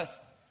the earth.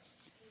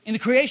 In the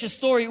creation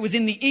story, it was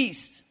in the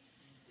east.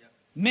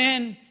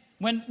 Man,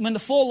 when the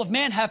fall of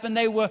man happened,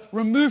 they were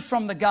removed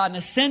from the garden.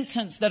 A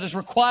sentence that is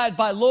required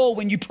by law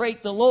when you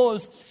break the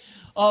laws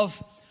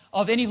of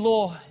any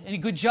law. Any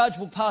good judge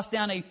will pass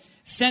down a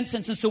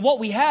sentence. And so what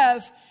we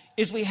have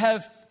is we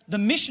have the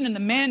mission and the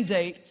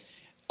mandate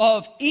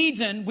of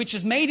Eden, which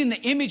is made in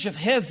the image of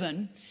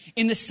heaven.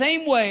 In the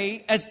same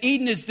way as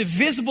Eden is the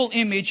visible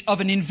image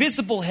of an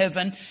invisible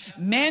heaven,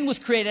 man was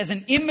created as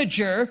an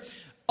imager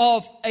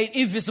of an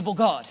invisible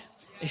God.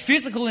 A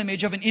physical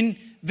image of an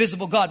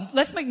invisible God.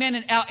 Let's make man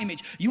in our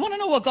image. You want to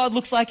know what God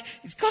looks like?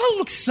 It's got to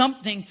look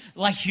something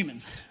like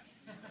humans.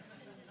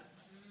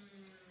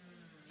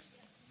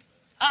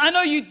 I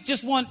know you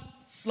just want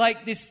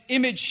like this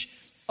image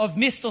of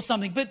mist or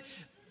something, but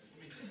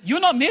you're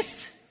not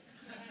mist.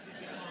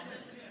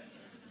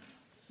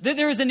 That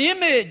there is an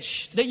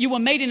image that you were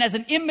made in as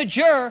an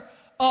imager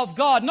of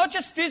God. Not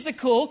just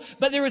physical,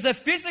 but there is a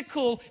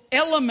physical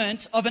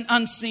element of an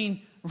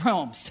unseen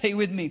realm. Stay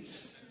with me.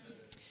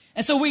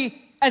 And so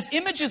we, as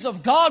images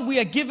of God, we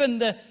are given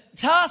the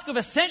task of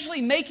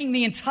essentially making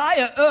the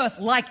entire earth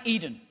like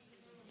Eden.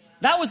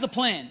 That was the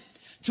plan.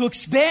 To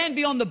expand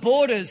beyond the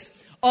borders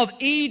of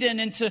Eden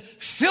and to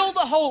fill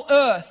the whole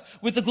earth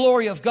with the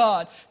glory of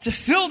God. To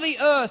fill the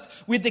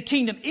earth with the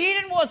kingdom.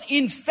 Eden was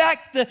in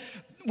fact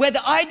where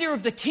the idea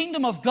of the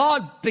kingdom of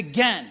God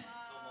began.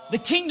 The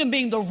kingdom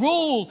being the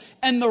rule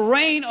and the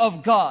reign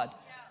of God.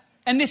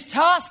 And this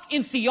task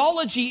in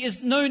theology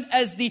is known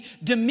as the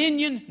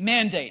dominion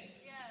mandate.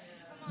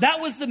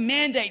 That was the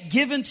mandate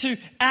given to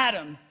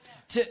Adam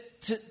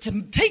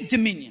to take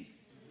dominion,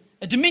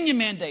 a dominion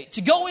mandate,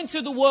 to go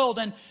into the world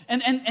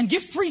and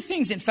give free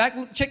things. In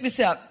fact, check this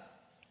out.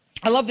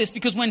 I love this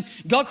because when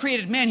God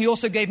created man, he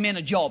also gave man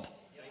a job.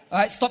 All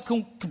right, stop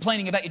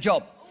complaining about your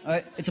job. All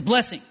right, it's a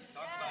blessing.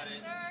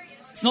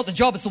 It's not the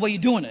job, it's the way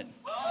you're doing it.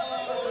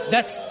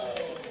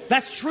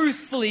 That's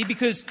truthfully,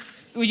 because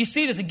when you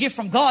see it as a gift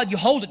from God, you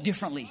hold it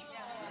differently.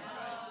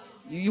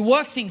 You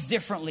work things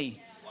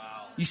differently.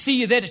 You see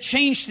you're there to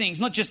change things,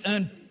 not just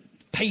earn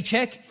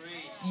paycheck.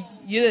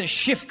 You're there to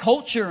shift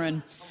culture,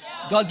 and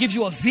God gives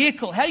you a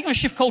vehicle. How are you going to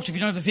shift culture if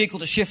you don't have a vehicle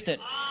to shift it?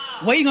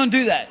 Where are you going to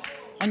do that?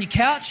 On your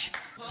couch?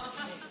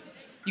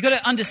 You got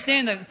to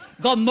understand that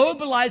God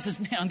mobilizes.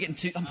 Man,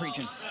 I'm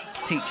preaching.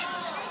 Teach.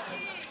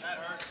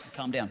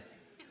 Calm down.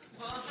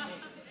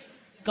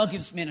 God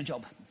gives man a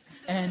job.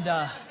 And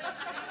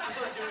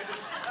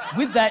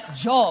with that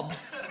job,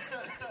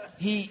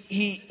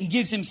 he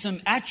gives him some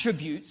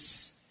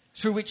attributes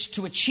through which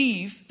to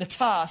achieve the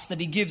task that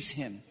he gives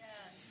him.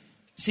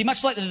 See,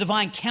 much like the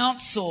divine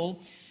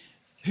council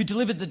who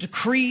delivered the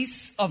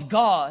decrees of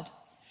God,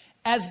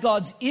 as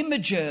God's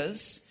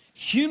imagers,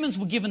 humans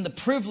were given the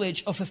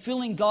privilege of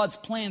fulfilling God's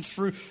plan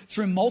through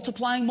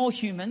multiplying more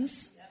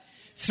humans,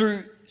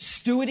 through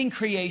stewarding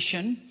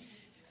creation,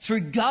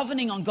 through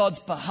governing on God's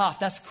behalf.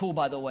 That's cool,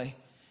 by the way.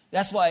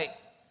 That's why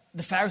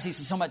the Pharisees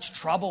had so much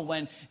trouble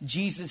when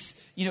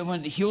Jesus,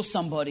 wanted to heal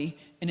somebody,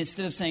 and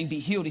instead of saying, be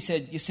healed, he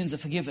said, your sins are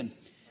forgiven.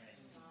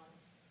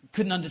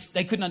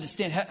 They couldn't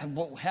understand,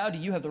 how do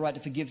you have the right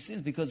to forgive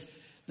sins? Because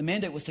the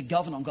mandate was to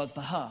govern on God's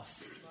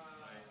behalf.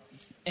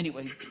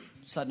 Anyway,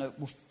 side note,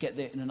 we'll get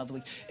there in another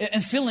week.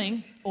 And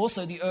filling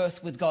also the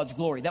earth with God's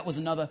glory. That was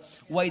another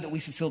way that we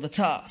fulfill the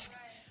task.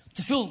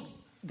 To fill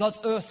God's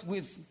earth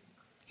with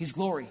his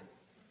glory.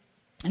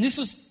 And this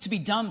was to be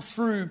done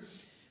through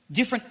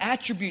different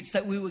attributes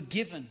that we were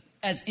given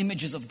as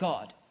images of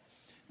God.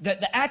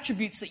 That the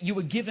attributes that you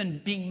were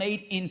given being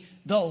made in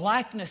the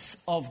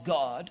likeness of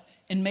God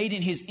and made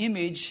in his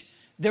image,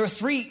 there are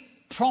three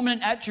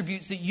prominent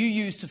attributes that you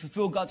use to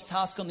fulfill God's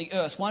task on the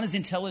earth. One is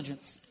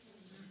intelligence.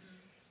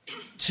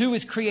 Two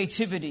is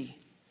creativity.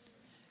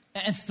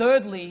 And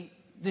thirdly,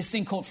 this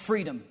thing called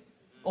freedom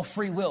or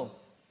free will.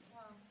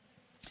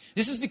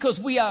 This is because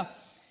we are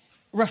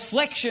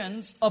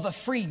reflections of a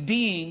free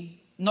being,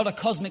 not a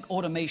cosmic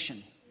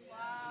automation.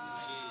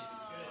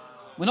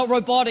 We're not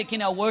robotic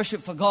in our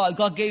worship for God.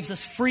 God gives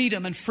us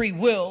freedom and free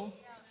will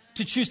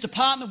to choose to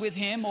partner with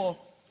him or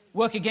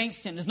work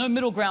against him. There's no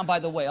middle ground, by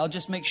the way. I'll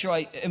just make sure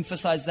I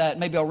emphasize that.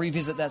 Maybe I'll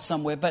revisit that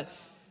somewhere. But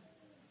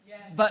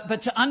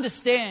to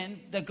understand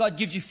that God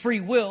gives you free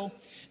will.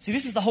 See,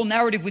 this is the whole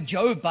narrative with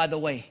Job, by the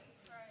way.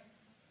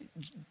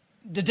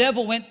 The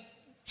devil went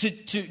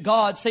to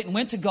God. Satan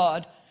went to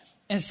God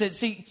and said,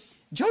 see,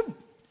 Job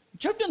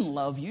doesn't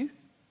love you.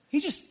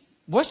 He just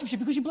worships you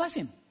because you bless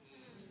him.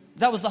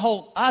 That was the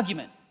whole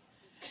argument.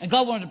 And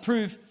God wanted to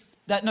prove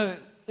that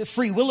the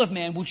free will of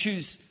man will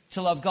choose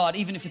to love God,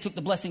 even if it took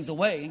the blessings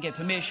away and get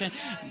permission.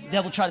 The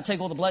devil tried to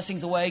take all the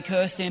blessings away,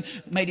 cursed him,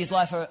 made his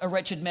life a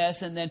wretched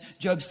mess. And then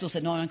Job still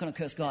said, no, I'm not going to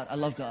curse God. I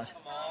love God.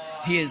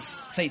 He is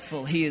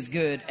faithful. He is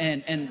good.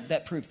 And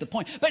that proved the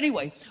point. But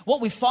anyway,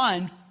 what we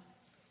find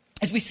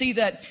is we see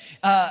that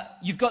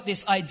you've got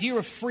this idea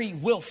of free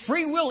will.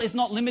 Free will is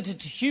not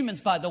limited to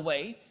humans, by the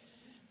way.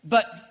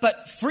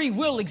 But free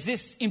will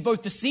exists in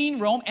both the seen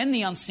realm and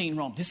the unseen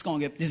realm. This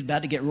is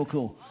about to get real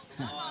cool.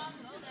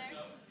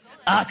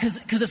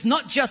 Because it's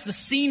not just the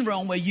seen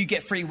realm where you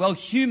get free will,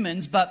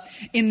 humans, but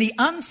in the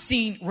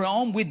unseen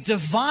realm with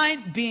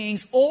divine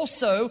beings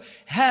also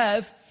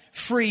have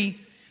free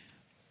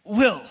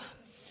will.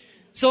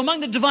 So among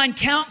the divine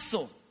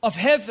council of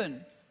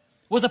heaven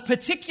was a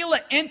particular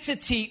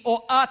entity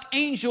or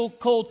archangel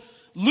called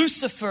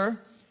Lucifer,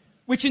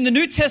 which in the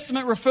New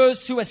Testament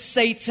refers to as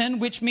Satan,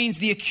 which means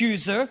the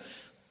accuser.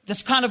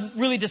 That's kind of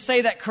really, to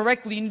say that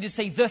correctly, you need to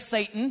say the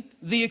Satan,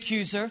 the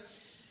accuser.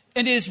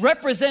 And is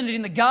represented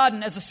in the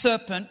garden as a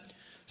serpent,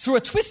 through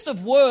a twist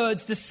of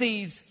words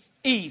deceives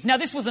Eve. Now,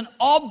 this was an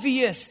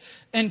obvious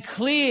and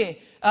clear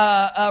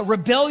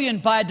rebellion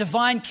by a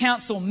divine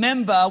council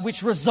member,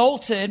 which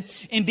resulted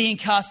in being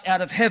cast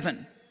out of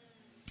heaven.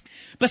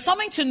 But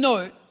something to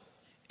note,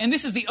 and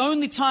this is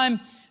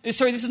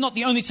not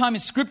the only time in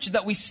Scripture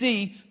that we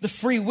see the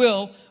free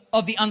will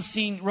of the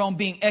unseen realm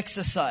being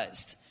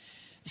exercised.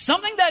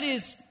 Something that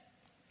is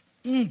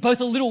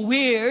both a little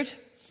weird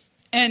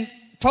and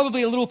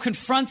probably a little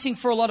confronting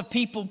for a lot of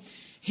people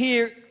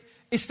here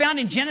is found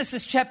in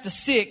Genesis chapter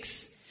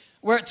 6,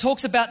 where it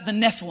talks about the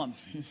Nephilim.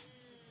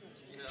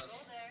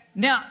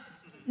 Now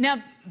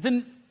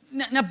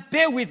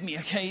bear with me,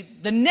 okay?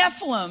 The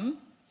Nephilim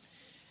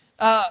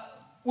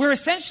were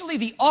essentially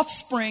the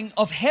offspring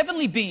of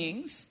heavenly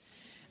beings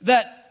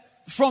that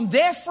from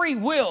their free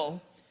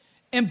will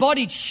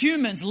embodied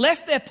humans,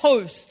 left their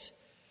post,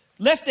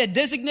 left their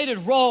designated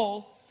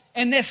role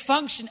and their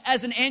function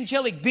as an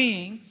angelic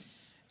being,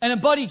 and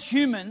embodied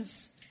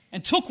humans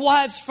and took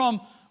wives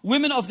from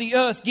women of the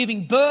earth,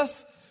 giving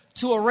birth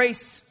to a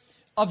race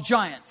of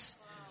giants.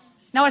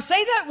 Now, I say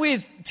that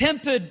with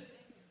tempered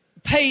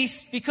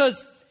pace,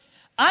 because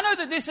I know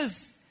that this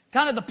is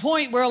kind of the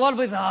point where a lot of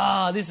people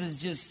say, this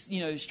is just,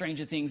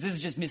 Stranger Things. This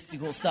is just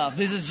mystical stuff.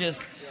 This is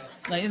just,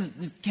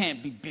 this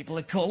can't be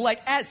biblical.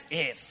 Like, as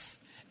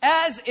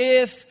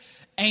if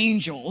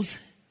angels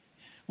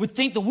would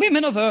think the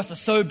women of earth are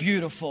so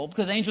beautiful,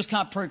 because angels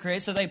can't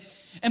procreate, so they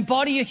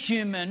embody a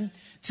human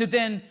to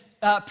then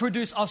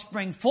produce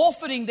offspring,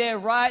 forfeiting their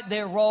right,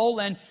 their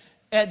role, and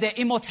their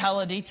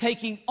immortality,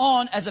 taking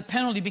on as a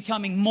penalty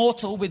becoming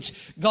mortal, which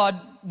God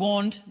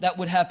warned that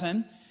would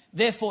happen,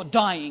 therefore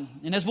dying.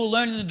 And as we'll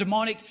learn in the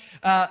demonic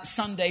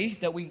Sunday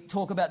that we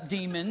talk about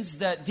demons,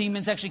 that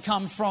demons actually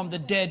come from the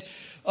dead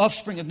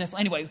offspring of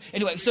Nephilim.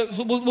 Anyway, so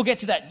we'll get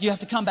to that. You have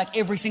to come back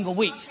every single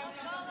week.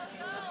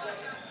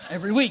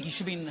 Every week you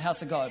should be in the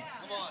house of God.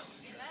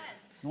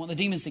 You want the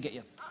demons to get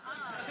you.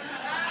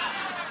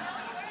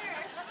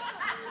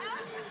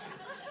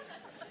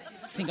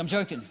 I think I'm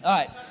joking. All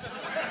right.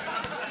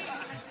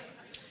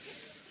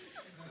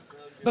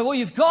 But what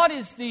you've got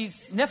is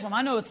these Nephilim.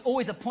 I know it's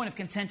always a point of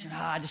contention.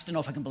 I just don't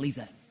know if I can believe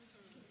that.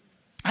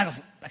 I don't know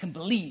if I can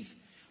believe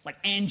like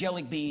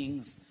angelic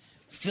beings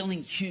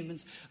filling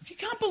humans. If you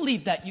can't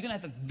believe that, you're going to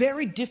have a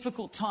very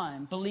difficult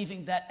time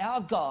believing that our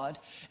God,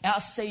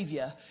 our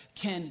Savior,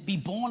 can be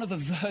born of a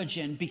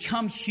virgin,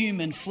 become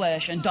human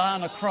flesh, and die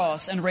on a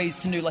cross and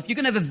raised to new life. You're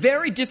going to have a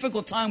very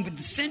difficult time with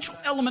the central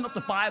element of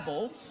the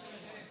Bible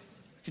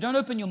if you don't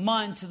open your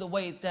mind to the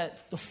way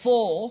that the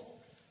fall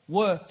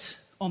worked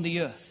on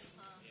the earth.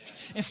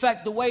 In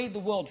fact, the way the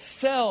world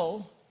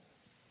fell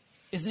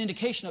is an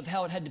indication of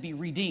how it had to be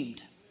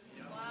redeemed.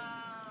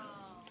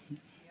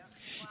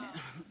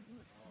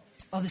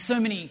 Oh, there's so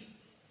many,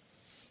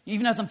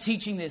 even as I'm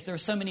teaching this, there are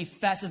so many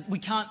facets. We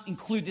can't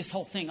include this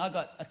whole thing. I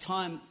got a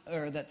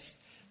timer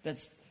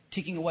that's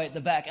ticking away at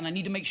the back, and I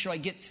need to make sure I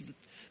get to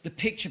the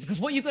picture, because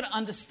what you've got to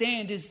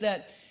understand is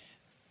that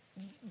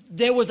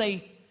there was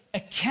a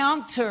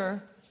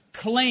counter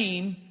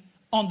claim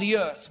on the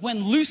earth.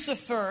 When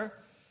Lucifer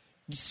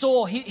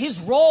saw his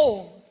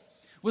role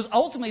was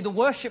ultimately the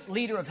worship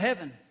leader of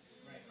heaven,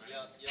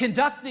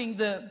 conducting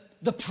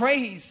the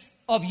praise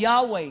of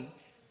Yahweh,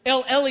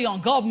 El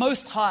Elyon, God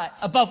Most High,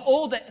 above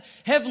all the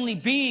heavenly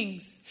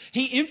beings.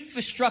 He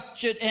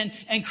infrastructured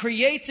and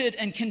created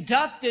and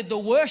conducted the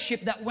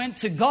worship that went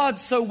to God.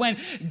 So when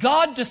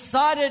God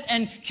decided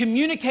and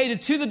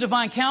communicated to the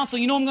divine council,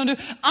 you know what I'm going to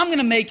do? I'm going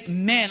to make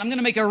men. I'm going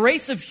to make a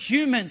race of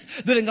humans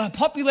that are going to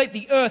populate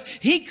the earth.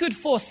 He could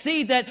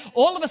foresee that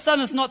all of a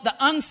sudden it's not the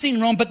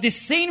unseen realm, but this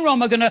seen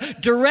realm are going to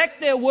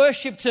direct their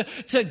worship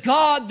to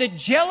God. The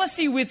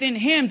jealousy within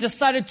him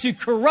decided to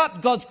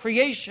corrupt God's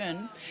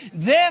creation,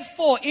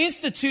 therefore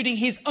instituting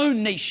his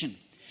own nation,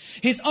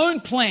 his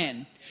own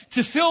plan,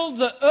 to fill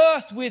the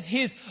earth with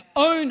his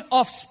own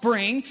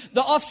offspring,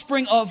 the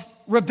offspring of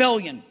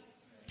rebellion.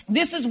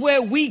 This is where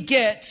we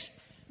get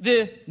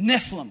the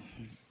Nephilim.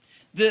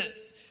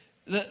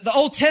 The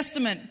Old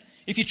Testament,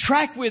 if you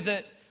track with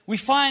it, we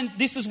find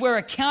this is where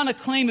a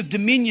counterclaim of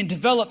dominion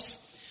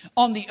develops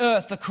on the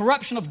earth, the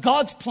corruption of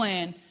God's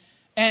plan,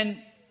 and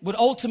would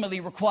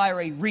ultimately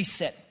require a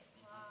reset.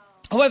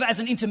 However, as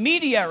an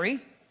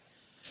intermediary,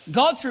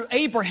 God through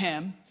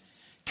Abraham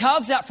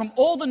carves out from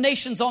all the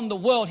nations on the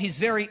world his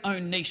very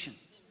own nation.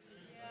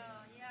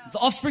 The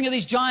offspring of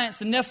these giants,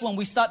 the Nephilim,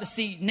 we start to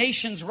see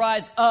nations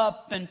rise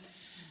up, and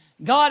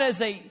God, as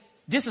a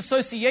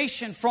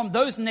disassociation from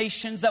those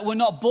nations that were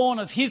not born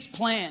of his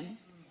plan,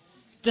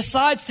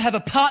 decides to have a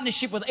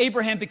partnership with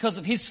Abraham because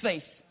of his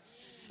faith.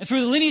 And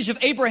through the lineage of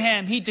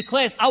Abraham, he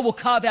declares, I will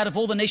carve out of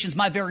all the nations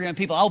my very own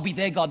people. I'll be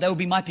their God. They will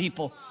be my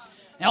people.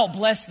 And I'll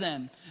bless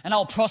them, and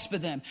I'll prosper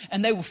them,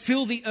 and they will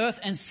fill the earth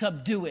and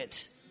subdue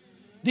it.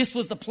 This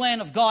was the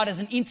plan of God as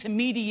an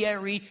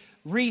intermediary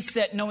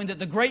reset, knowing that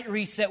the great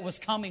reset was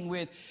coming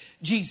with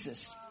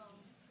Jesus.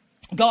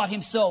 God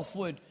himself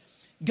would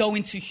go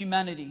into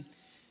humanity.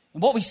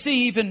 And what we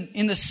see even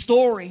in the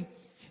story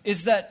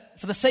is that,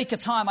 for the sake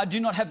of time, I do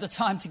not have the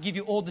time to give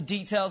you all the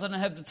details. I don't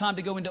have the time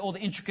to go into all the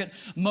intricate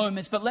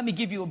moments, but let me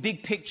give you a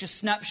big picture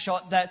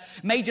snapshot that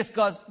may just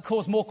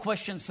cause more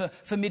questions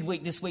for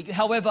midweek this week.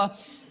 However,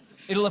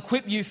 it'll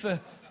equip you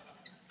for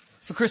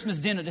Christmas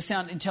dinner to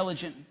sound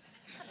intelligent.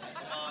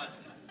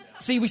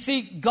 See, we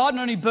see God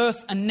not only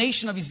birth a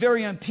nation of his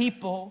very own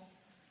people,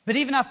 but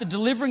even after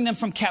delivering them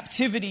from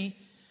captivity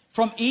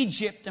from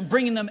Egypt and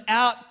bringing them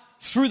out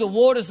through the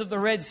waters of the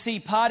Red Sea,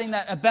 parting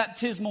that a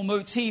baptismal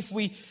motif,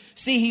 we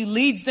see he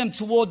leads them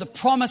toward the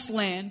promised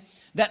land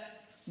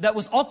that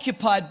was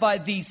occupied by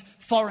these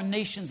foreign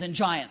nations and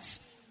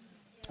giants.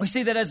 We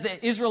see that as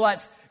the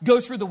Israelites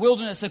go through the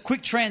wilderness, a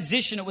quick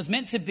transition it was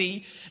meant to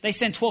be. They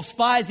send 12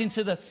 spies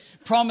into the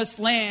promised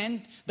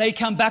land. They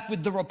come back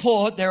with the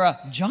report, there are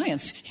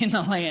giants in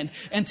the land.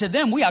 And to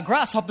them, we are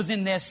grasshoppers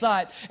in their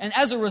sight. And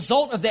as a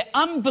result of their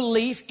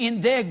unbelief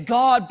in their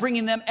God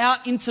bringing them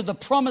out into the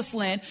promised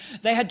land,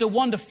 they had to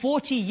wander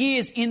 40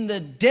 years in the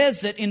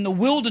desert, in the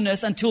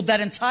wilderness, until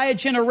that entire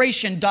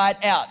generation died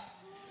out.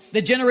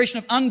 the generation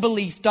of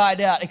unbelief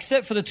died out,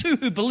 except for the two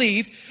who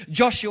believed,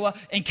 Joshua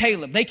and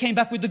Caleb. They came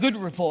back with the good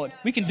report.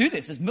 We can do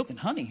this. There's milk and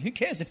honey. Who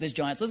cares if there's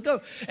giants? Let's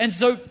go. And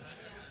so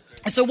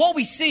what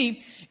we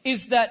see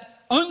is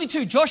that only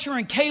two, Joshua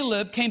and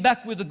Caleb, came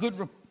back with a good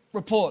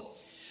report.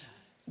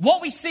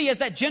 What we see as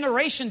that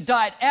generation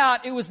died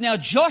out, it was now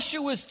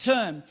Joshua's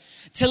turn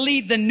to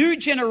lead the new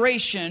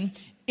generation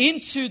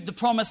into the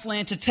promised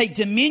land, to take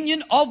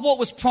dominion of what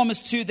was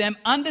promised to them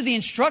under the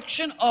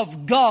instruction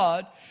of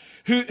God,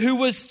 who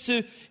was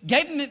to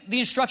gave them the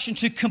instruction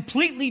to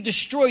completely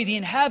destroy the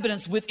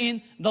inhabitants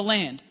within the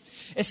land.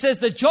 It says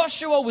that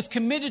Joshua was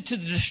committed to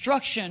the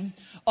destruction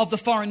of the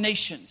foreign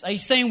nations. Are you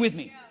staying with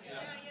me?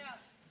 Yeah.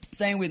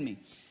 Staying with me.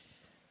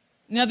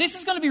 Now, this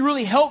is going to be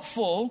really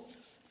helpful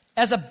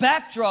as a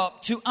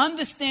backdrop to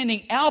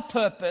understanding our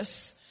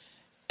purpose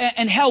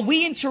and how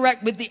we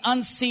interact with the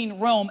unseen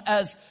realm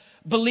as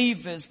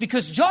believers.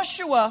 Because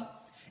Joshua,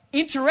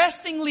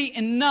 interestingly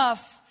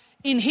enough,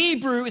 in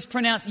Hebrew is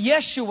pronounced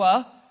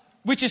Yeshua,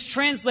 which is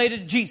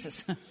translated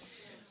Jesus.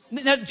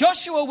 Now,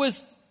 Joshua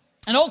was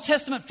an Old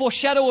Testament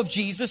foreshadow of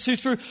Jesus, who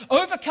through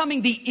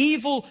overcoming the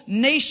evil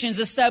nations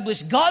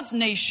established God's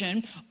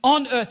nation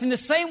on earth. In the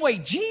same way,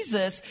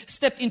 Jesus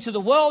stepped into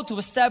the world to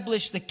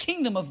establish the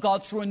kingdom of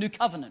God through a new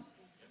covenant.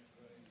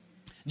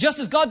 Just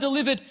as God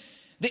delivered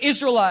the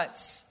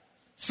Israelites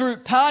through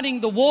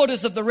parting the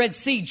waters of the Red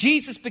Sea,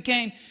 Jesus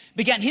began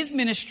his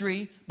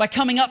ministry by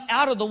coming up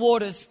out of the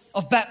waters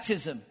of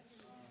baptism.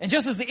 And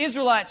just as the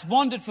Israelites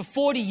wandered for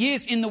 40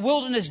 years in the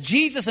wilderness,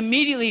 Jesus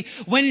immediately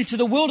went into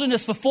the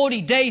wilderness for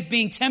 40 days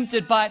being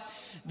tempted by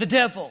the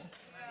devil.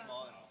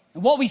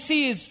 And what we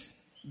see is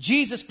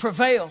Jesus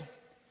prevail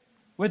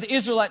where the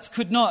Israelites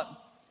could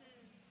not.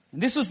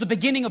 And this was the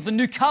beginning of the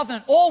new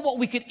covenant, or what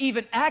we could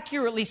even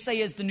accurately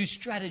say is the new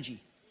strategy.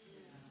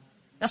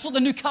 That's what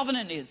the new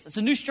covenant is. It's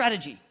a new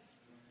strategy.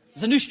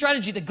 It's a new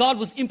strategy that God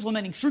was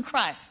implementing through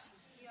Christ,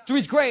 through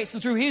His grace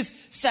and through His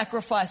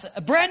sacrifice.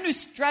 A brand new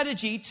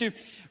strategy to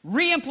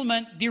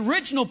re-implement the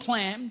original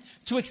plan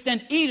to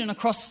extend Eden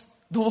across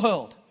the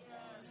world.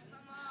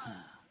 Yes,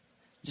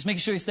 just making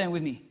sure you're staying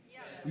with me. Yeah.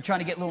 I'm trying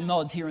to get little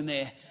nods here and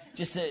there.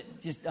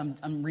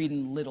 I'm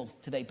reading little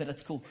today, but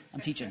that's cool.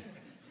 I'm teaching.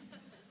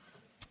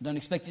 Don't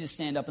expect you to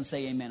stand up and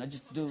say amen. I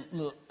just do a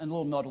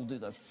little nod will do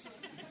though.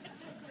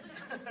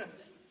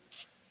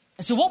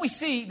 And so what we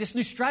see, this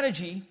new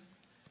strategy,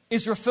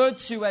 is referred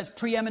to as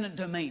preeminent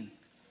domain.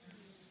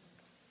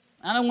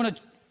 I don't want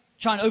to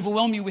try and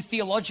overwhelm you with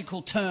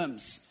theological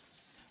terms,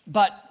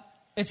 but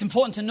it's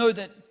important to know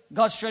that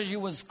God's strategy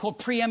was called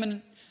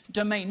preeminent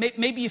domain.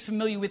 Maybe you're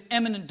familiar with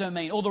eminent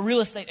domain, or the real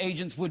estate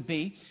agents would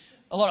be.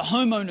 A lot of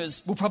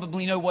homeowners will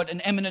probably know what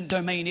an eminent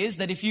domain is,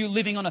 that if you're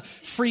living on a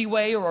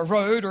freeway or a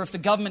road, or if the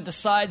government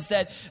decides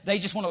that they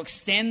just want to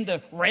extend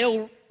the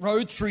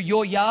railroad through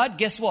your yard,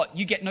 guess what?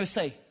 You get no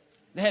say.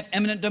 They have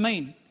eminent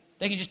domain.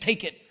 They can just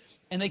take it,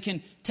 and they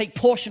can take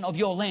portion of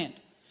your land.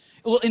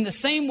 Well, in the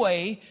same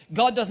way,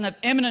 God doesn't have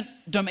eminent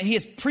domain. He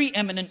has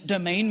preeminent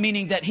domain,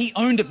 meaning that He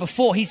owned it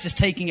before. He's just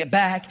taking it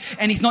back.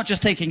 And He's not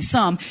just taking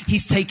some,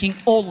 He's taking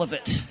all of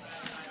it.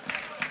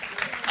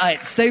 All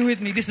right, stay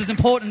with me. This is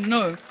important to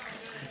know.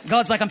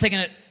 God's like, I'm taking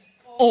it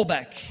all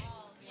back.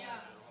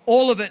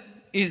 All of it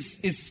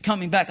is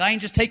coming back. I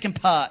ain't just taking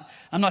part.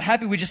 I'm not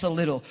happy with just a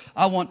little.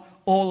 I want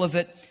all of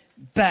it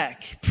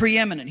back.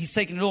 Preeminent. He's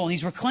taking it all. And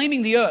He's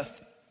reclaiming the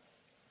earth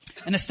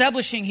and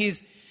establishing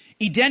His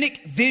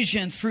Edenic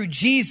vision through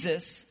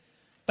Jesus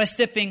by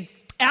stepping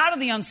out of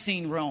the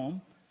unseen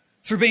realm,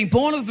 through being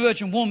born of a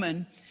virgin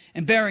woman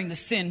and bearing the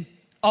sin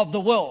of the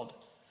world.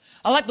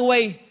 I like the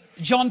way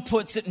John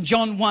puts it in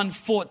John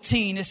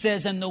 1:14. It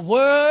says, and the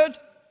Word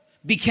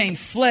became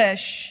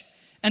flesh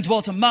and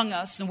dwelt among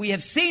us, and we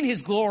have seen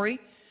His glory,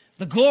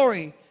 the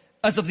glory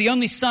as of the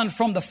only Son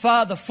from the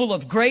Father, full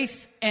of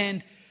grace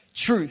and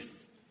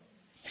truth.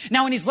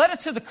 Now, in his letter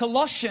to the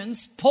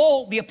Colossians,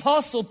 Paul, the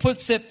apostle,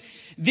 puts it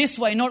this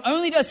way. Not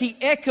only does he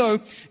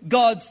echo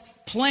God's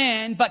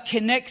plan, but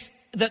connects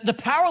the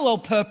parallel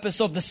purpose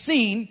of the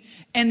seen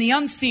and the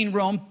unseen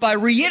realm by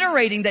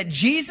reiterating that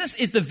Jesus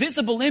is the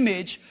visible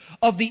image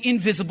of the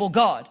invisible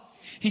God.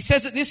 He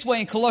says it this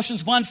way in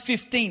Colossians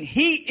 1:15.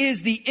 He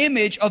is the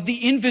image of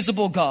the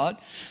invisible God,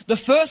 the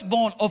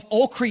firstborn of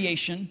all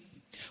creation.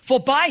 For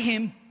by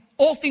Him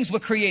all things were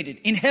created,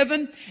 in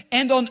heaven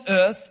and on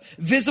earth,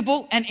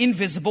 visible and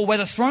invisible,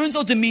 whether thrones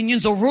or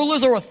dominions or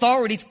rulers or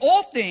authorities,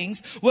 all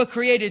things were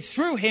created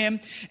through Him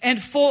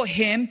and for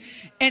Him.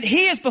 And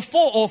He is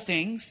before all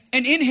things,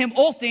 and in Him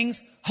all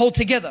things hold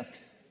together.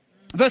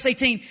 Verse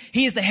 18,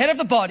 He is the head of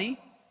the body,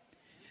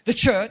 the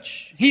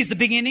church. He is the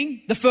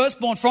beginning, the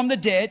firstborn from the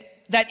dead,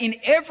 that in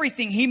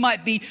everything He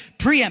might be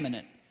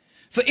preeminent.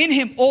 For in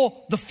Him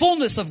all the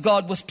fullness of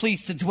God was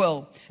pleased to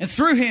dwell, and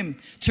through Him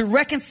to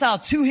reconcile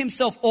to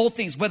Himself all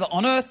things, whether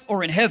on earth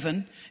or in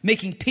heaven,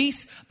 making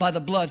peace by the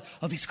blood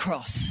of His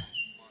cross.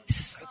 This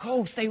is so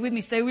cool. Stay with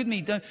me. Stay with me.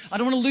 I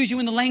don't want to lose you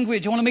in the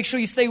language. I want to make sure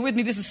you stay with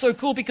me. This is so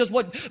cool, because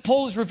what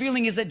Paul is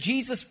revealing is that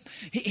Jesus,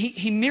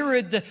 he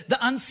mirrored the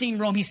unseen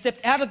realm. He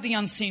stepped out of the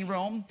unseen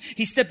realm.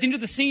 He stepped into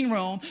the seen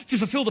realm to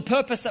fulfill the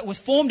purpose that was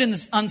formed in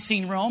the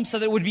unseen realm so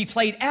that it would be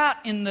played out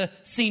in the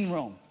seen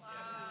realm. Wow.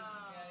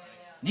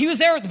 He was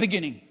there at the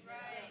beginning. Right.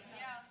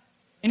 Yeah.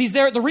 And he's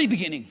there at the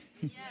re-beginning.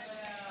 Yes.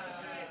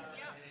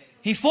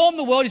 He formed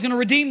the world. He's going to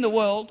redeem the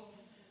world.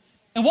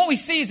 And what we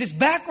see is this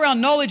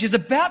background knowledge is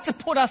about to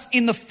put us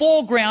in the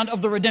foreground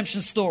of the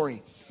redemption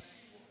story.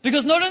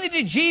 Because not only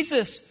did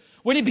Jesus,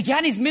 when he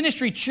began his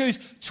ministry, choose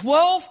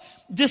 12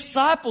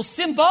 disciples,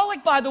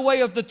 symbolic, by the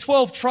way, of the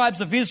 12 tribes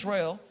of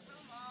Israel.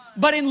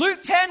 But in Luke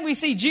 10, we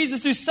see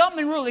Jesus do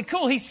something really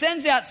cool. He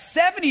sends out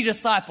 70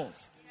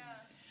 disciples.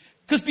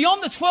 Because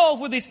beyond the 12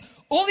 were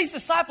all these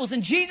disciples.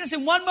 And Jesus,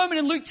 in one moment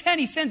in Luke 10,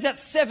 he sends out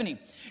 70.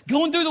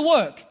 Go and do the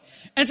work.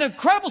 And it's an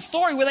incredible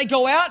story where they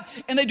go out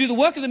and they do the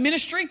work of the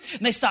ministry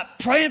and they start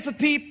praying for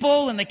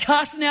people and they're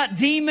casting out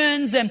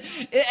demons and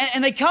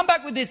they come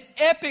back with this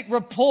epic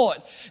report.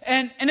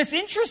 And it's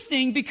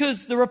interesting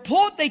because the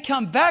report they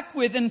come back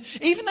with, and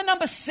even the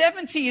number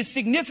 70 is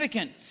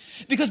significant,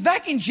 because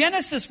back in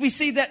Genesis we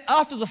see that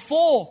after the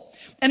fall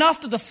and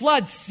after the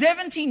flood,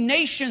 70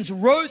 nations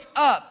rose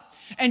up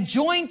and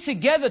joined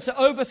together to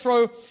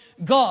overthrow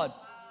God.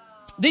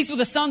 These were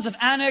the sons of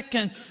Anak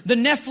and the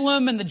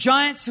Nephilim and the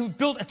giants who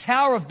built a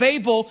Tower of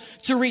Babel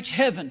to reach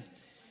heaven.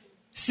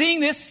 Seeing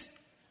this,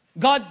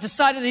 God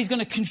decided that he's going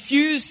to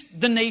confuse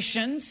the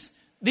nations.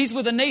 These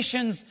were the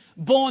nations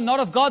born not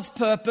of God's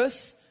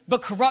purpose,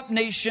 but corrupt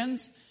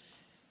nations,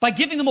 by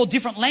giving them all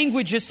different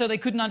languages so they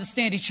couldn't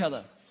understand each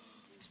other.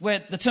 It's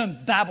where the term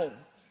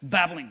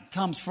babbling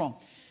comes from.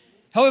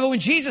 However, when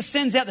Jesus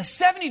sends out the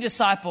 70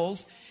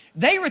 disciples,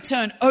 they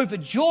return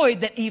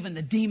overjoyed that even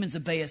the demons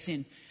obey us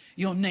in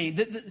your name.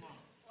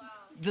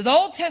 The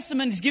Old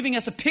Testament is giving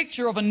us a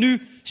picture of a new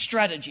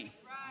strategy.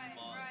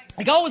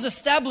 Right. God was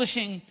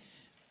establishing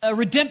a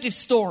redemptive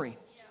story.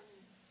 Yeah.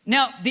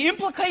 Now, the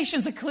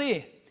implications are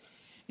clear.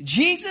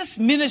 Jesus'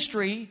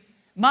 ministry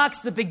marks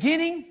the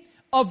beginning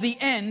of the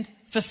end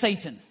for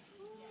Satan.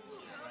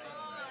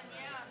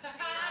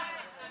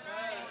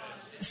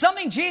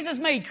 Something Jesus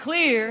made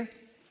clear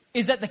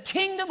is that the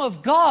kingdom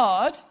of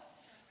God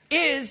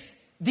is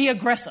the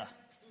aggressor.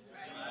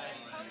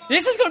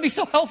 This is going to be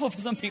so helpful for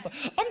some people.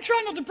 I'm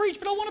trying not to preach,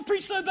 but I want to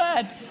preach so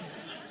bad.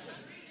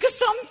 Because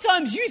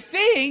sometimes you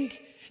think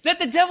that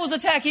the devil's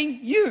attacking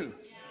you.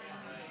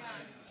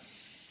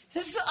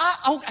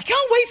 I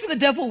can't wait for the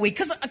devil week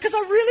because I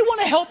really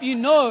want to help you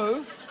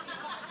know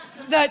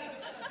that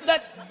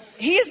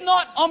he is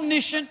not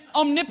omniscient,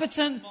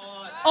 omnipotent,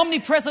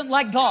 omnipresent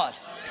like God.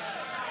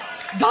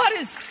 God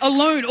is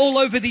alone all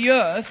over the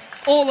earth,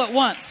 all at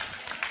once.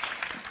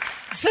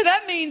 So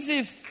that means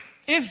if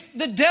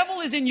the devil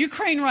is in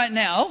Ukraine right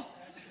now,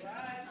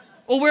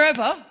 or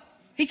wherever,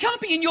 he can't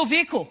be in your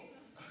vehicle.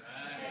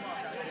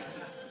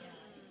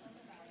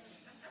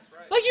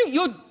 Like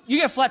you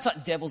get flat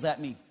tire, devil's at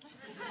me.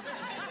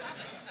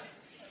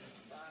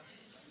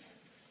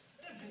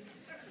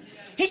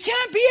 He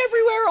can't be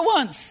everywhere at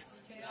once.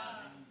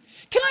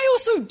 Can I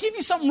also give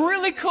you something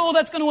really cool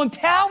that's going to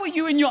empower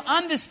you in your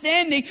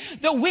understanding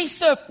that we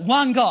serve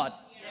one God?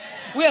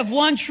 We have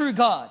one true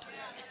God.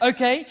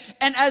 Okay?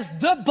 And as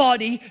the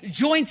body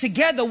joined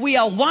together, we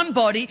are one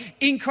body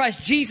in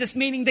Christ Jesus,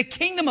 meaning the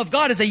kingdom of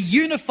God is a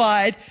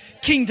unified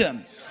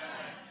kingdom.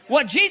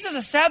 What Jesus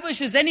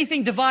establishes,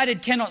 anything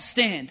divided cannot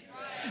stand.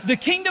 The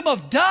kingdom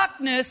of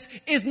darkness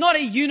is not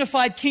a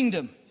unified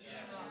kingdom.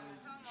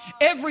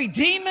 Every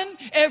demon,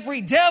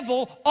 every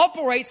devil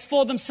operates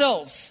for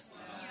themselves.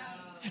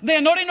 They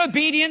are not in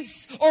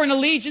obedience or in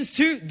allegiance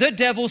to the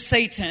devil,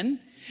 Satan.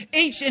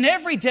 Each and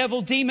every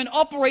devil, demon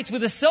operates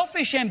with a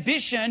selfish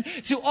ambition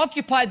to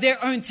occupy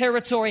their own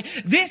territory.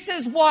 This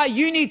is why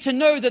you need to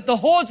know that the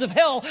hordes of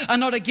hell are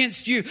not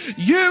against you.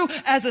 You,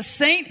 as a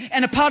saint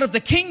and a part of the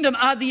kingdom,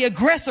 are the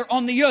aggressor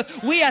on the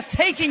earth. We are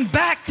taking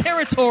back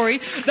territory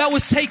that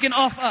was taken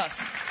off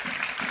us.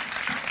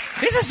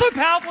 This is so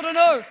powerful to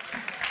know.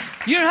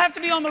 You don't have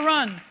to be on the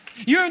run.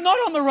 You're not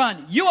on the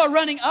run. You are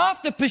running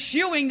after,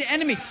 pursuing the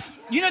enemy.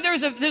 You know,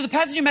 there's a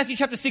passage in Matthew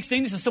chapter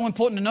 16, this is so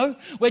important to know,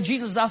 where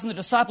Jesus is asking the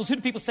disciples, who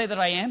do people say that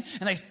I am?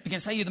 And they begin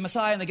to say, you're the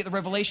Messiah, and they get the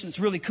revelation. It's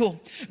really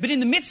cool. But in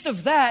the midst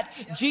of that,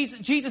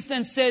 Jesus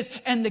then says,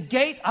 and the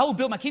gates, I will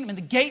build my kingdom, and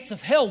the gates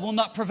of hell will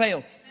not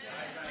prevail.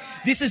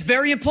 This is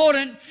very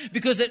important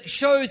because it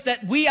shows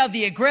that we are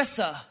the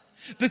aggressor,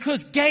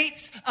 because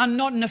gates are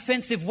not an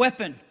offensive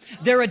weapon.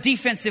 They're a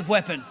defensive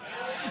weapon.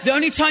 The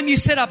only time you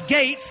set up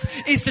gates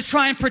is to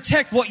try and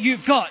protect what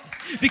you've got,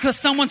 because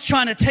someone's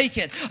trying to take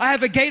it. I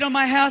have a gate on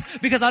my house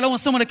because I don't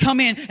want someone to come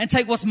in and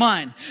take what's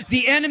mine.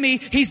 The enemy,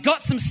 he's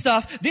got some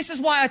stuff. This is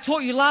why I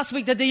taught you last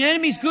week that the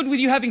enemy's good with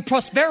you having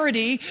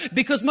prosperity,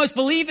 because most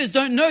believers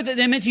don't know that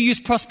they're meant to use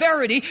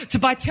prosperity to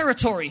buy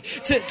territory,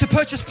 to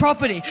purchase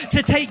property,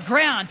 to take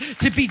ground,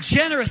 to be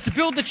generous, to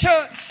build the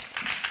church.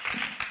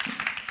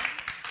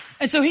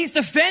 And so he's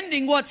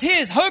defending what's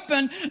his,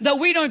 hoping that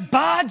we don't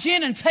barge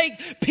in and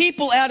take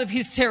people out of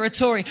his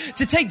territory,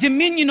 to take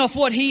dominion of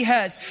what he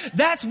has.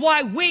 That's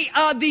why we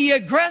are the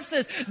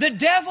aggressors. The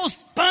devil's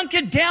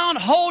bunkered down,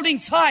 holding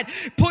tight,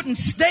 putting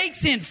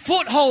stakes in,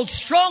 footholds,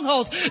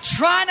 strongholds,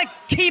 trying to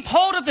keep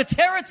hold of the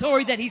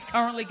territory that he's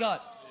currently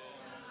got.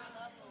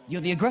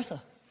 You're the aggressor.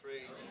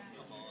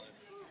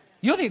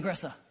 You're the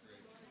aggressor.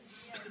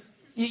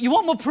 You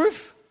want more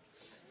proof?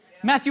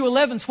 Matthew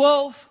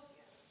 11:12.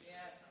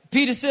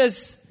 Peter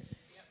says,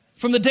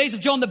 from the days of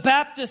John the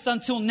Baptist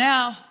until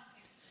now,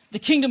 the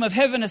kingdom of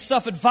heaven has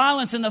suffered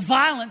violence, and the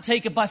violent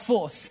take it by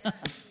force.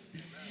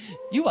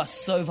 You are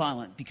so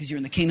violent because you're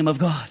in the kingdom of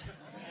God.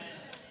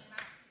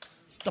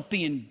 Stop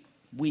being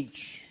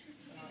weak.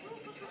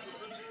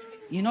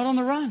 You're not on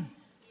the run.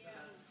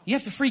 You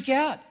have to freak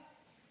out.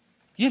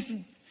 You have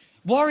to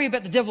worry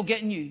about the devil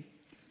getting you.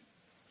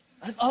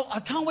 I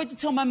can't wait to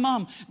tell my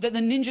mum that the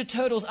Ninja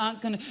Turtles aren't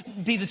going to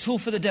be the tool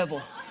for the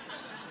devil.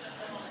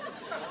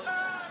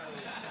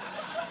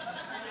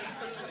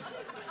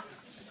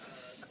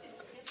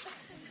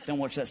 Don't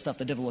watch that stuff,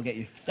 the devil will get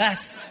you.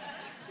 That's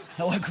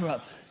how I grew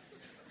up.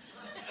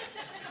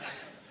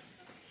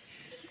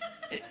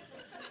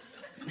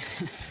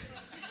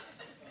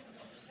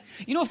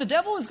 You know, if the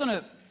devil is going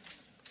to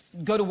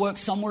go to work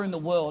somewhere in the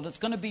world, it's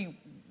going to be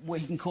where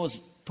he can cause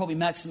probably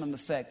maximum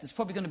effect. It's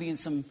probably going to be in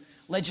some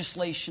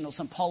legislation or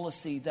some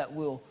policy that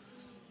will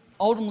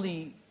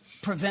ultimately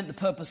prevent the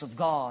purpose of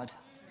God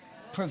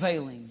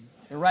prevailing,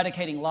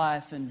 eradicating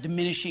life and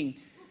diminishing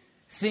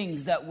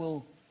things that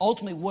will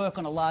ultimately work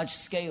on a large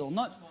scale.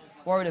 Not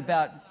worried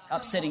about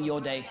upsetting your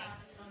day.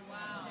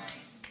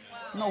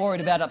 Not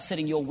worried about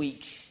upsetting your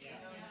week,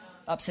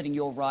 upsetting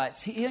your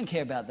rights. He doesn't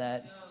care about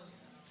that.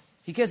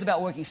 He cares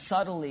about working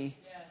subtly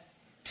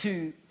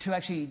to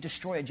actually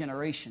destroy a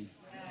generation.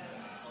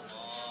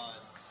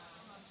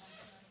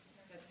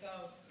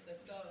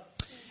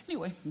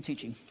 Anyway, I'm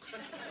teaching.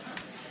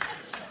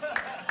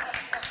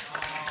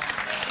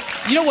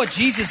 You know what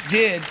Jesus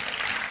did?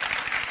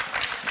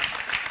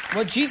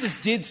 What Jesus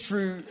did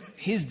through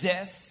his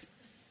death,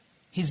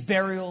 his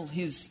burial,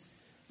 his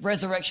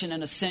resurrection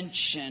and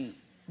ascension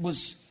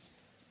was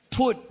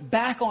put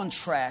back on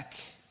track.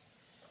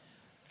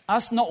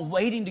 Us not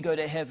waiting to go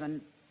to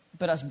heaven,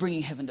 but us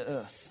bringing heaven to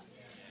earth.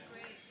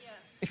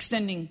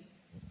 Extending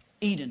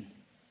Eden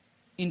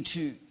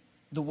into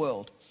the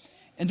world.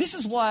 And this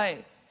is why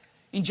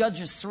in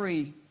Judges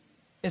 3,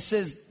 it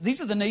says, these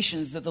are the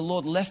nations that the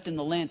Lord left in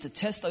the land to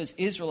test those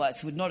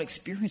Israelites who had not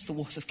experienced the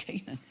wars of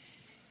Canaan.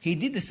 He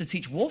did this to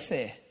teach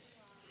warfare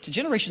to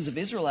generations of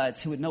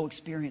Israelites who had no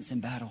experience in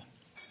battle.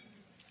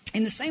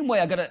 In the same way,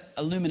 I've got to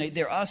illuminate,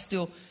 there are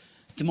still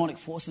demonic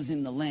forces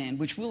in the land,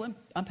 which we'll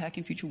unpack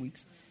in future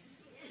weeks.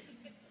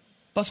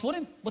 But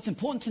what's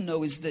important to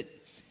know is that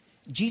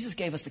Jesus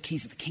gave us the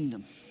keys of the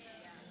kingdom.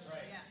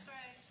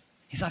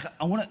 He's like,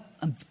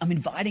 I'm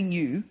inviting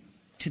you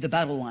to the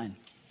battle line.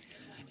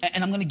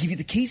 And I'm going to give you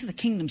the keys of the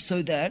kingdom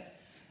so that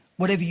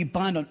whatever you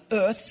bind on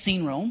earth,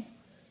 seen realm,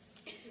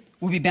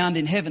 will be bound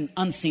in heaven,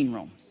 unseen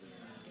realm.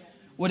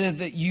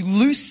 Whatever you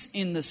loose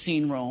in the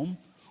seen realm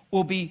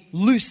will be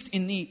loosed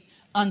in the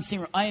unseen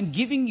realm. I am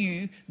giving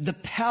you the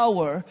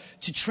power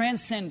to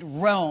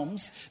transcend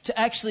realms, to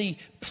actually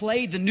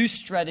play the new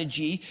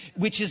strategy,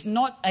 which is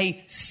not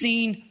a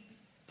seen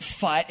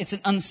fight, it's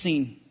an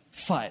unseen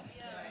fight.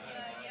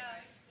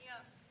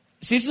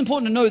 See, it's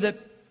important to know that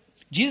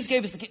Jesus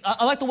gave us the key.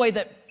 I like the way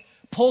that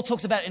Paul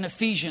talks about it in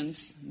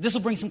Ephesians. This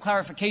will bring some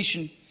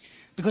clarification,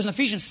 because in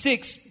Ephesians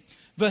 6,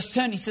 verse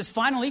 10, he says,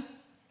 finally,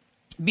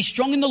 be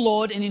strong in the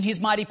Lord and in his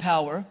mighty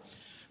power.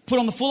 Put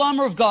on the full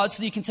armor of God so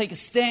that you can take a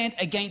stand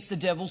against the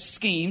devil's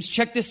schemes.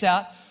 Check this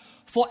out.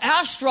 For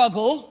our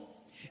struggle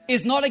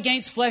is not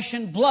against flesh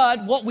and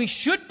blood. What we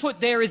should put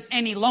there is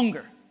any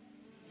longer.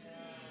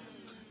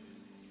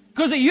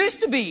 Because it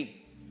used to be.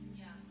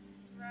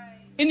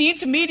 In the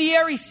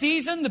intermediary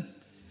season,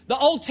 the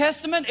Old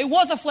Testament, it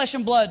was a flesh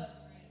and blood,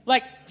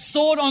 like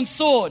sword on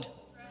sword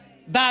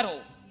battle.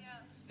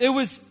 It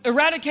was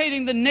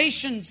eradicating the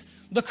nations,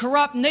 the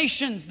corrupt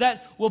nations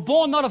that were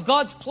born not of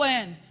God's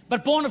plan,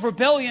 but born of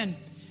rebellion.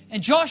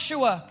 And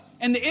Joshua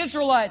and the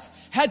Israelites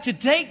had to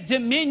take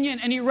dominion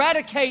and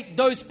eradicate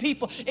those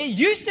people. It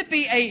used to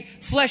be a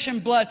flesh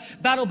and blood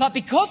battle, but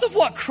because of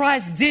what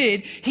Christ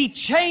did, he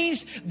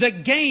changed the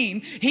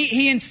game.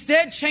 He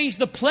instead changed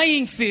the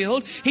playing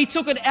field. He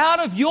took it out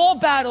of your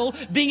battle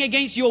being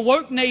against your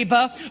woke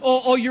neighbor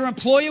or your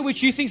employer,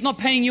 which you think's not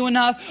paying you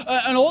enough,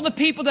 and all the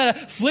people that are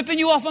flipping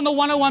you off on the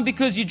 101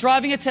 because you're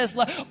driving a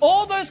Tesla.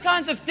 All those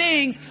kinds of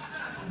things,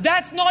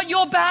 that's not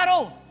your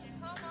battle.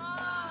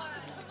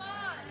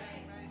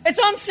 It's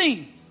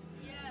unseen.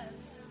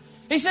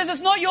 He says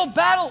it's not your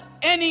battle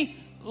any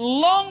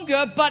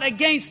longer, but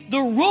against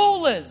the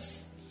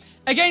rulers,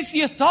 against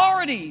the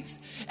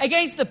authorities,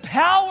 against the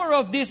power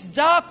of this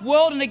dark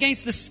world, and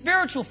against the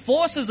spiritual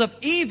forces of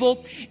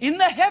evil in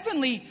the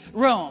heavenly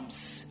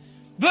realms.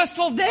 Verse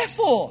 12,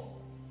 therefore,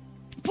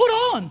 put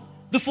on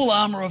the full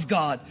armor of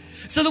God,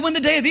 so that when the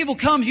day of evil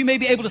comes, you may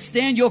be able to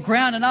stand your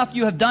ground, and after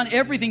you have done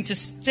everything to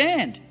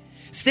stand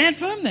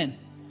firm then,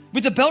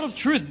 with the belt of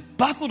truth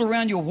buckled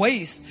around your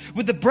waist,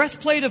 with the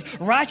breastplate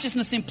of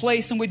righteousness in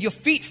place, and with your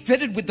feet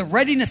fitted with the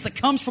readiness that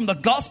comes from the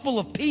gospel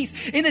of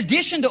peace. In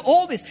addition to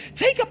all this,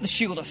 take up the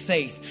shield of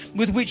faith,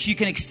 with which you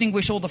can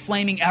extinguish all the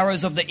flaming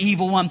arrows of the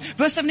evil one.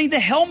 Verse 17, the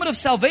helmet of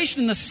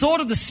salvation and the sword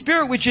of the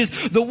Spirit, which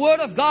is the word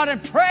of God,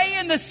 and pray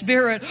in the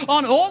Spirit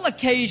on all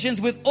occasions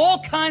with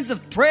all kinds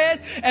of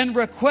prayers and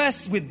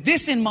requests. With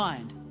this in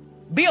mind,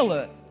 be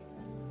alert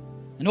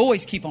and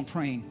always keep on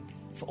praying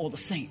for all the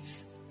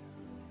saints.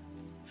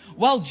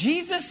 While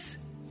Jesus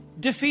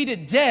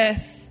defeated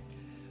death,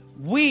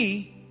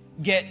 we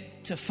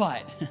get to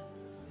fight.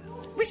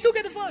 We still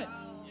get to fight.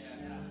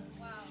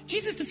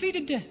 Jesus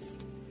defeated death.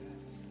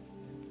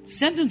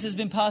 Sentence has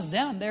been passed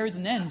down. There is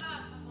an end.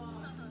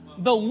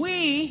 But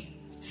we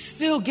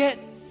still get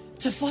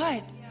to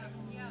fight.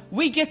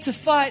 We get to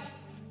fight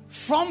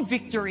from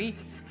victory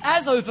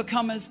as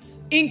overcomers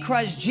in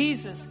Christ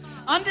Jesus.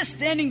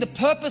 Understanding the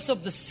purpose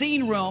of the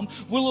seen realm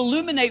will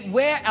illuminate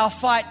where our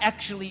fight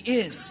actually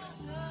is.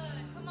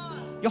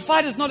 Your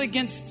fight is not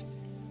against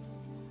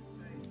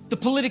the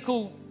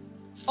political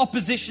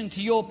opposition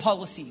to your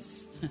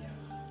policies.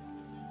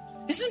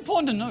 This is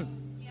important to know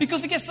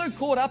because we get so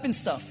caught up in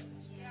stuff.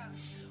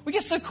 We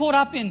get so caught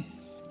up in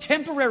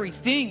temporary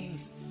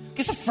things. We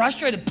get so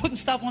frustrated putting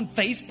stuff on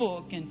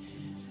Facebook and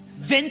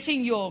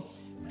venting your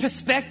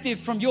perspective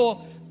from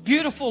your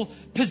beautiful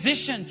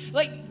position.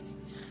 Like,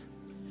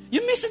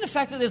 you're missing the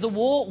fact that there's a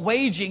war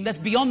waging that's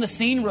beyond the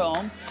seen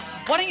realm.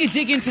 Why don't you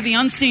dig into the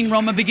unseen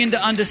realm and begin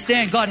to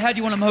understand, God, how do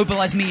you want to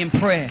mobilize me in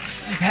prayer?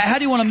 How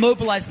do you want to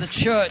mobilize the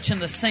church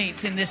and the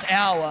saints in this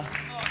hour?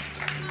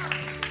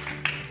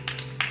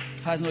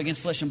 Fight's not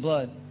against flesh and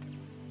blood.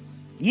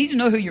 You need to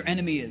know who your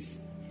enemy is.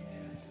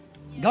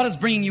 God is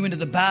bringing you into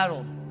the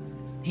battle.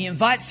 He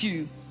invites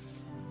you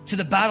to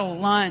the battle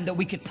line that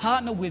we could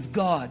partner with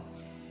God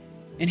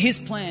in His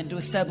plan to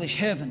establish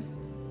heaven,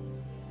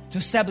 to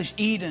establish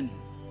Eden,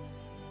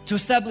 to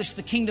establish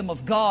the kingdom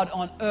of God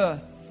on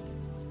earth.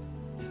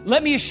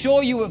 Let me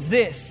assure you of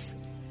this,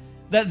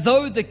 that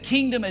though the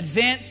kingdom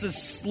advances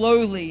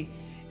slowly,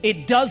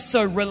 it does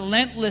so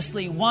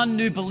relentlessly, one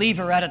new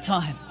believer at a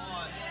time.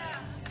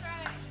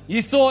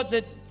 You thought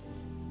that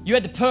you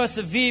had to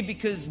persevere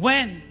because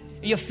when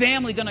are your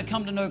family going to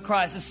come to know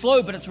Christ? It's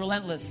slow, but it's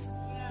relentless.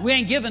 We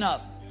ain't giving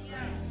up.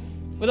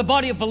 We're the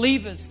body of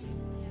believers.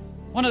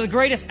 One of the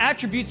greatest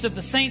attributes of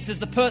the saints is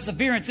the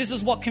perseverance. This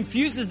is what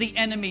confuses the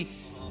enemy.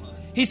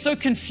 He's so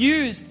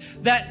confused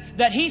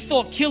that he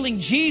thought killing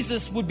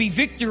Jesus would be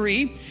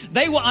victory.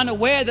 They were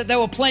unaware that they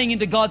were playing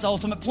into God's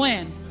ultimate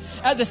plan.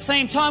 At the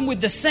same time, with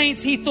the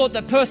saints, he thought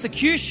that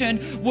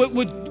persecution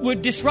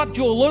would disrupt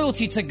your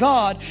loyalty to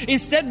God.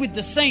 Instead, with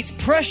the saints,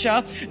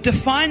 pressure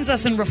defines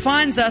us and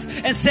refines us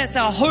and sets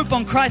our hope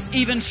on Christ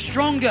even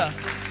stronger.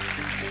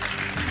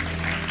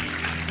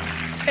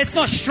 It's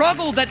not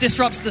struggle that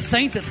disrupts the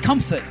saints, it's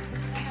comfort.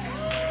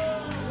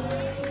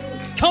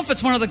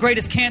 Comfort's one of the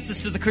greatest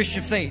cancers to the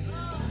Christian faith.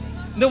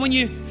 That when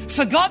you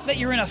forgot that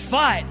you're in a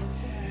fight,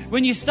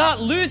 when you start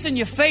losing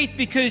your faith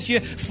because you're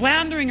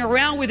floundering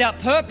around without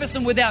purpose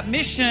and without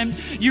mission,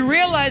 you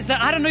realize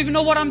that I don't even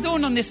know what I'm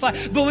doing on this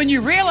fight. But when you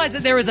realize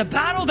that there is a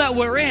battle that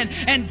we're in,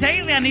 and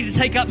daily I need to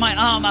take up my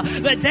armor,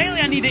 that daily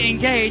I need to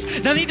engage,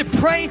 that I need to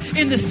pray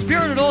in the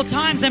Spirit at all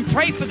times and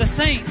pray for the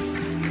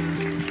saints,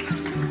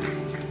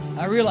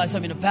 I realize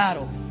I'm in a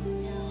battle.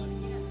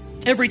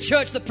 Every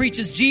church that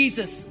preaches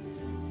Jesus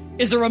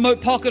is a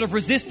remote pocket of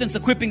resistance,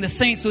 equipping the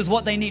saints with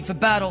what they need for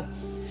battle.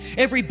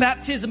 Every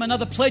baptism,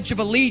 another pledge of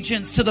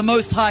allegiance to the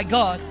Most High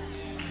God.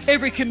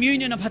 Every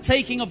communion, a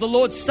partaking of the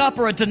Lord's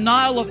Supper, a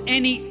denial of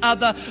any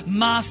other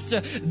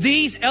master.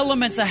 These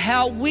elements are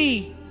how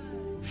we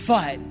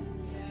fight.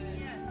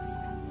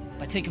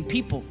 By taking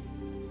people.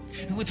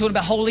 And we're talking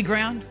about holy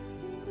ground.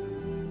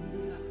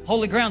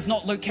 Holy ground's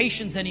not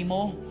locations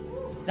anymore.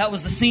 That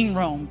was the seen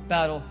realm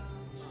battle.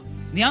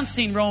 The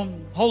unseen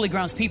realm, holy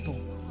ground's people.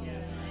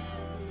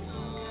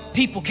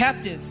 People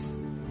captives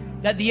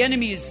that the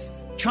enemy is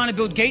trying to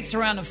build gates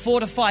around and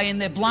fortify in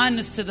their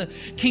blindness to the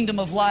kingdom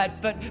of light,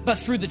 but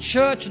through the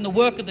church and the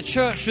work of the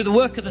church, through the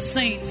work of the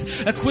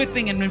saints,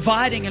 equipping and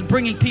inviting and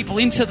bringing people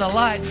into the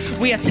light,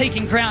 we are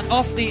taking ground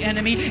off the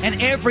enemy,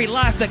 and every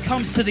life that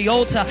comes to the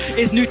altar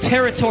is new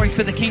territory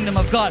for the kingdom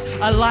of God,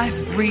 a life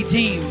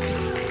redeemed,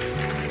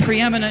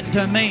 preeminent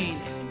domain.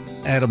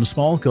 Adam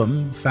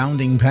Smallcombe,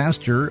 founding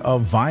pastor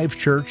of Vive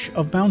Church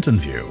of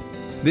Mountain View.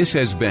 This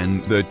has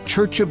been the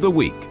Church of the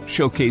Week,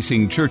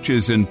 showcasing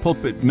churches and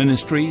pulpit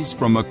ministries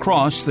from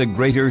across the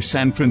greater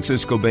San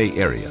Francisco Bay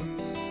Area.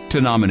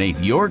 To nominate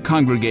your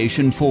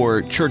congregation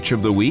for Church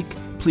of the Week,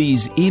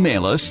 please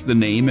email us the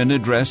name and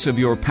address of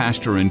your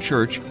pastor and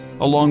church,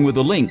 along with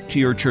a link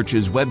to your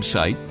church's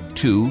website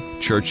to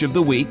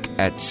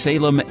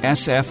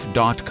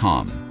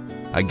churchoftheweek@salemsf.com.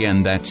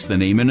 Again, that's the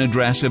name and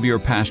address of your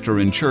pastor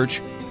and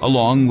church,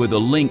 along with a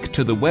link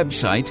to the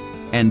website,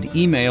 and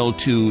email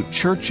to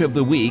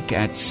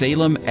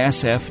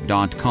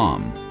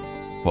churchoftheweek@salemsf.com.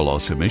 While all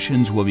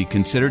submissions will be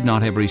considered,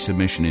 not every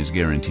submission is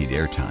guaranteed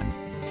airtime.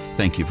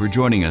 Thank you for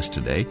joining us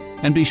today,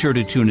 and be sure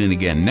to tune in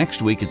again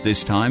next week at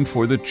this time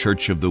for the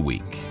Church of the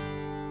Week.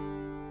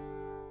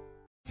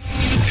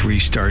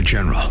 3-star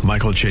General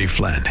Michael J.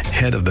 Flynn,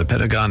 head of the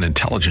Pentagon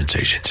Intelligence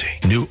Agency,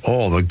 knew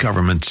all the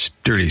government's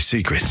dirty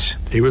secrets.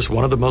 He was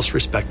one of the most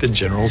respected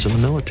generals in the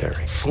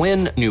military.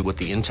 Flynn knew what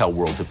the intel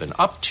world had been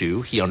up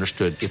to. He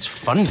understood its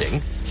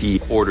funding.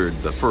 He ordered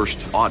the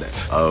first audit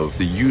of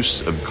the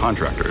use of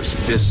contractors.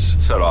 This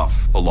set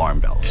off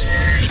alarm bells.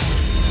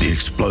 The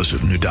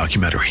explosive new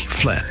documentary,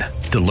 Flynn,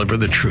 Deliver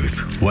the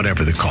Truth,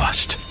 Whatever the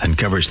Cost,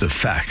 uncovers the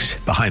facts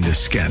behind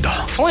this scandal.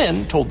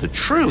 Flynn told the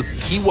truth.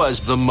 He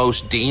was the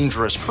most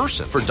dangerous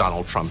person for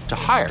Donald Trump to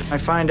hire. I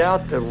find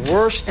out the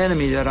worst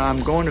enemy that I'm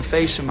going to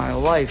face in my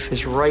life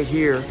is right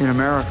here in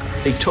America.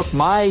 They took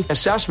my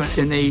assessment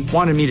and they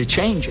wanted me to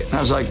change it. And I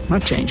was like, I'm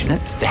not changing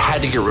it. They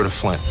had to get rid of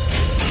Flynn.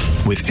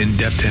 With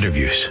in-depth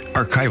interviews,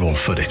 archival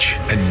footage,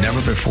 and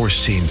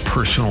never-before-seen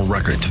personal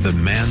records of the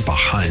man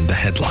behind the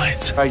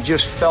headlines. I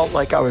just felt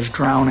like I was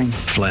drowning.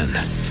 Flynn,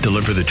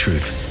 Deliver the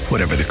Truth,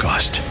 Whatever the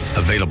Cost.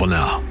 Available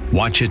now.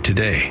 Watch it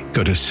today.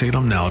 Go to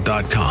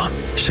salemnow.com.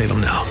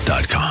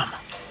 salemnow.com.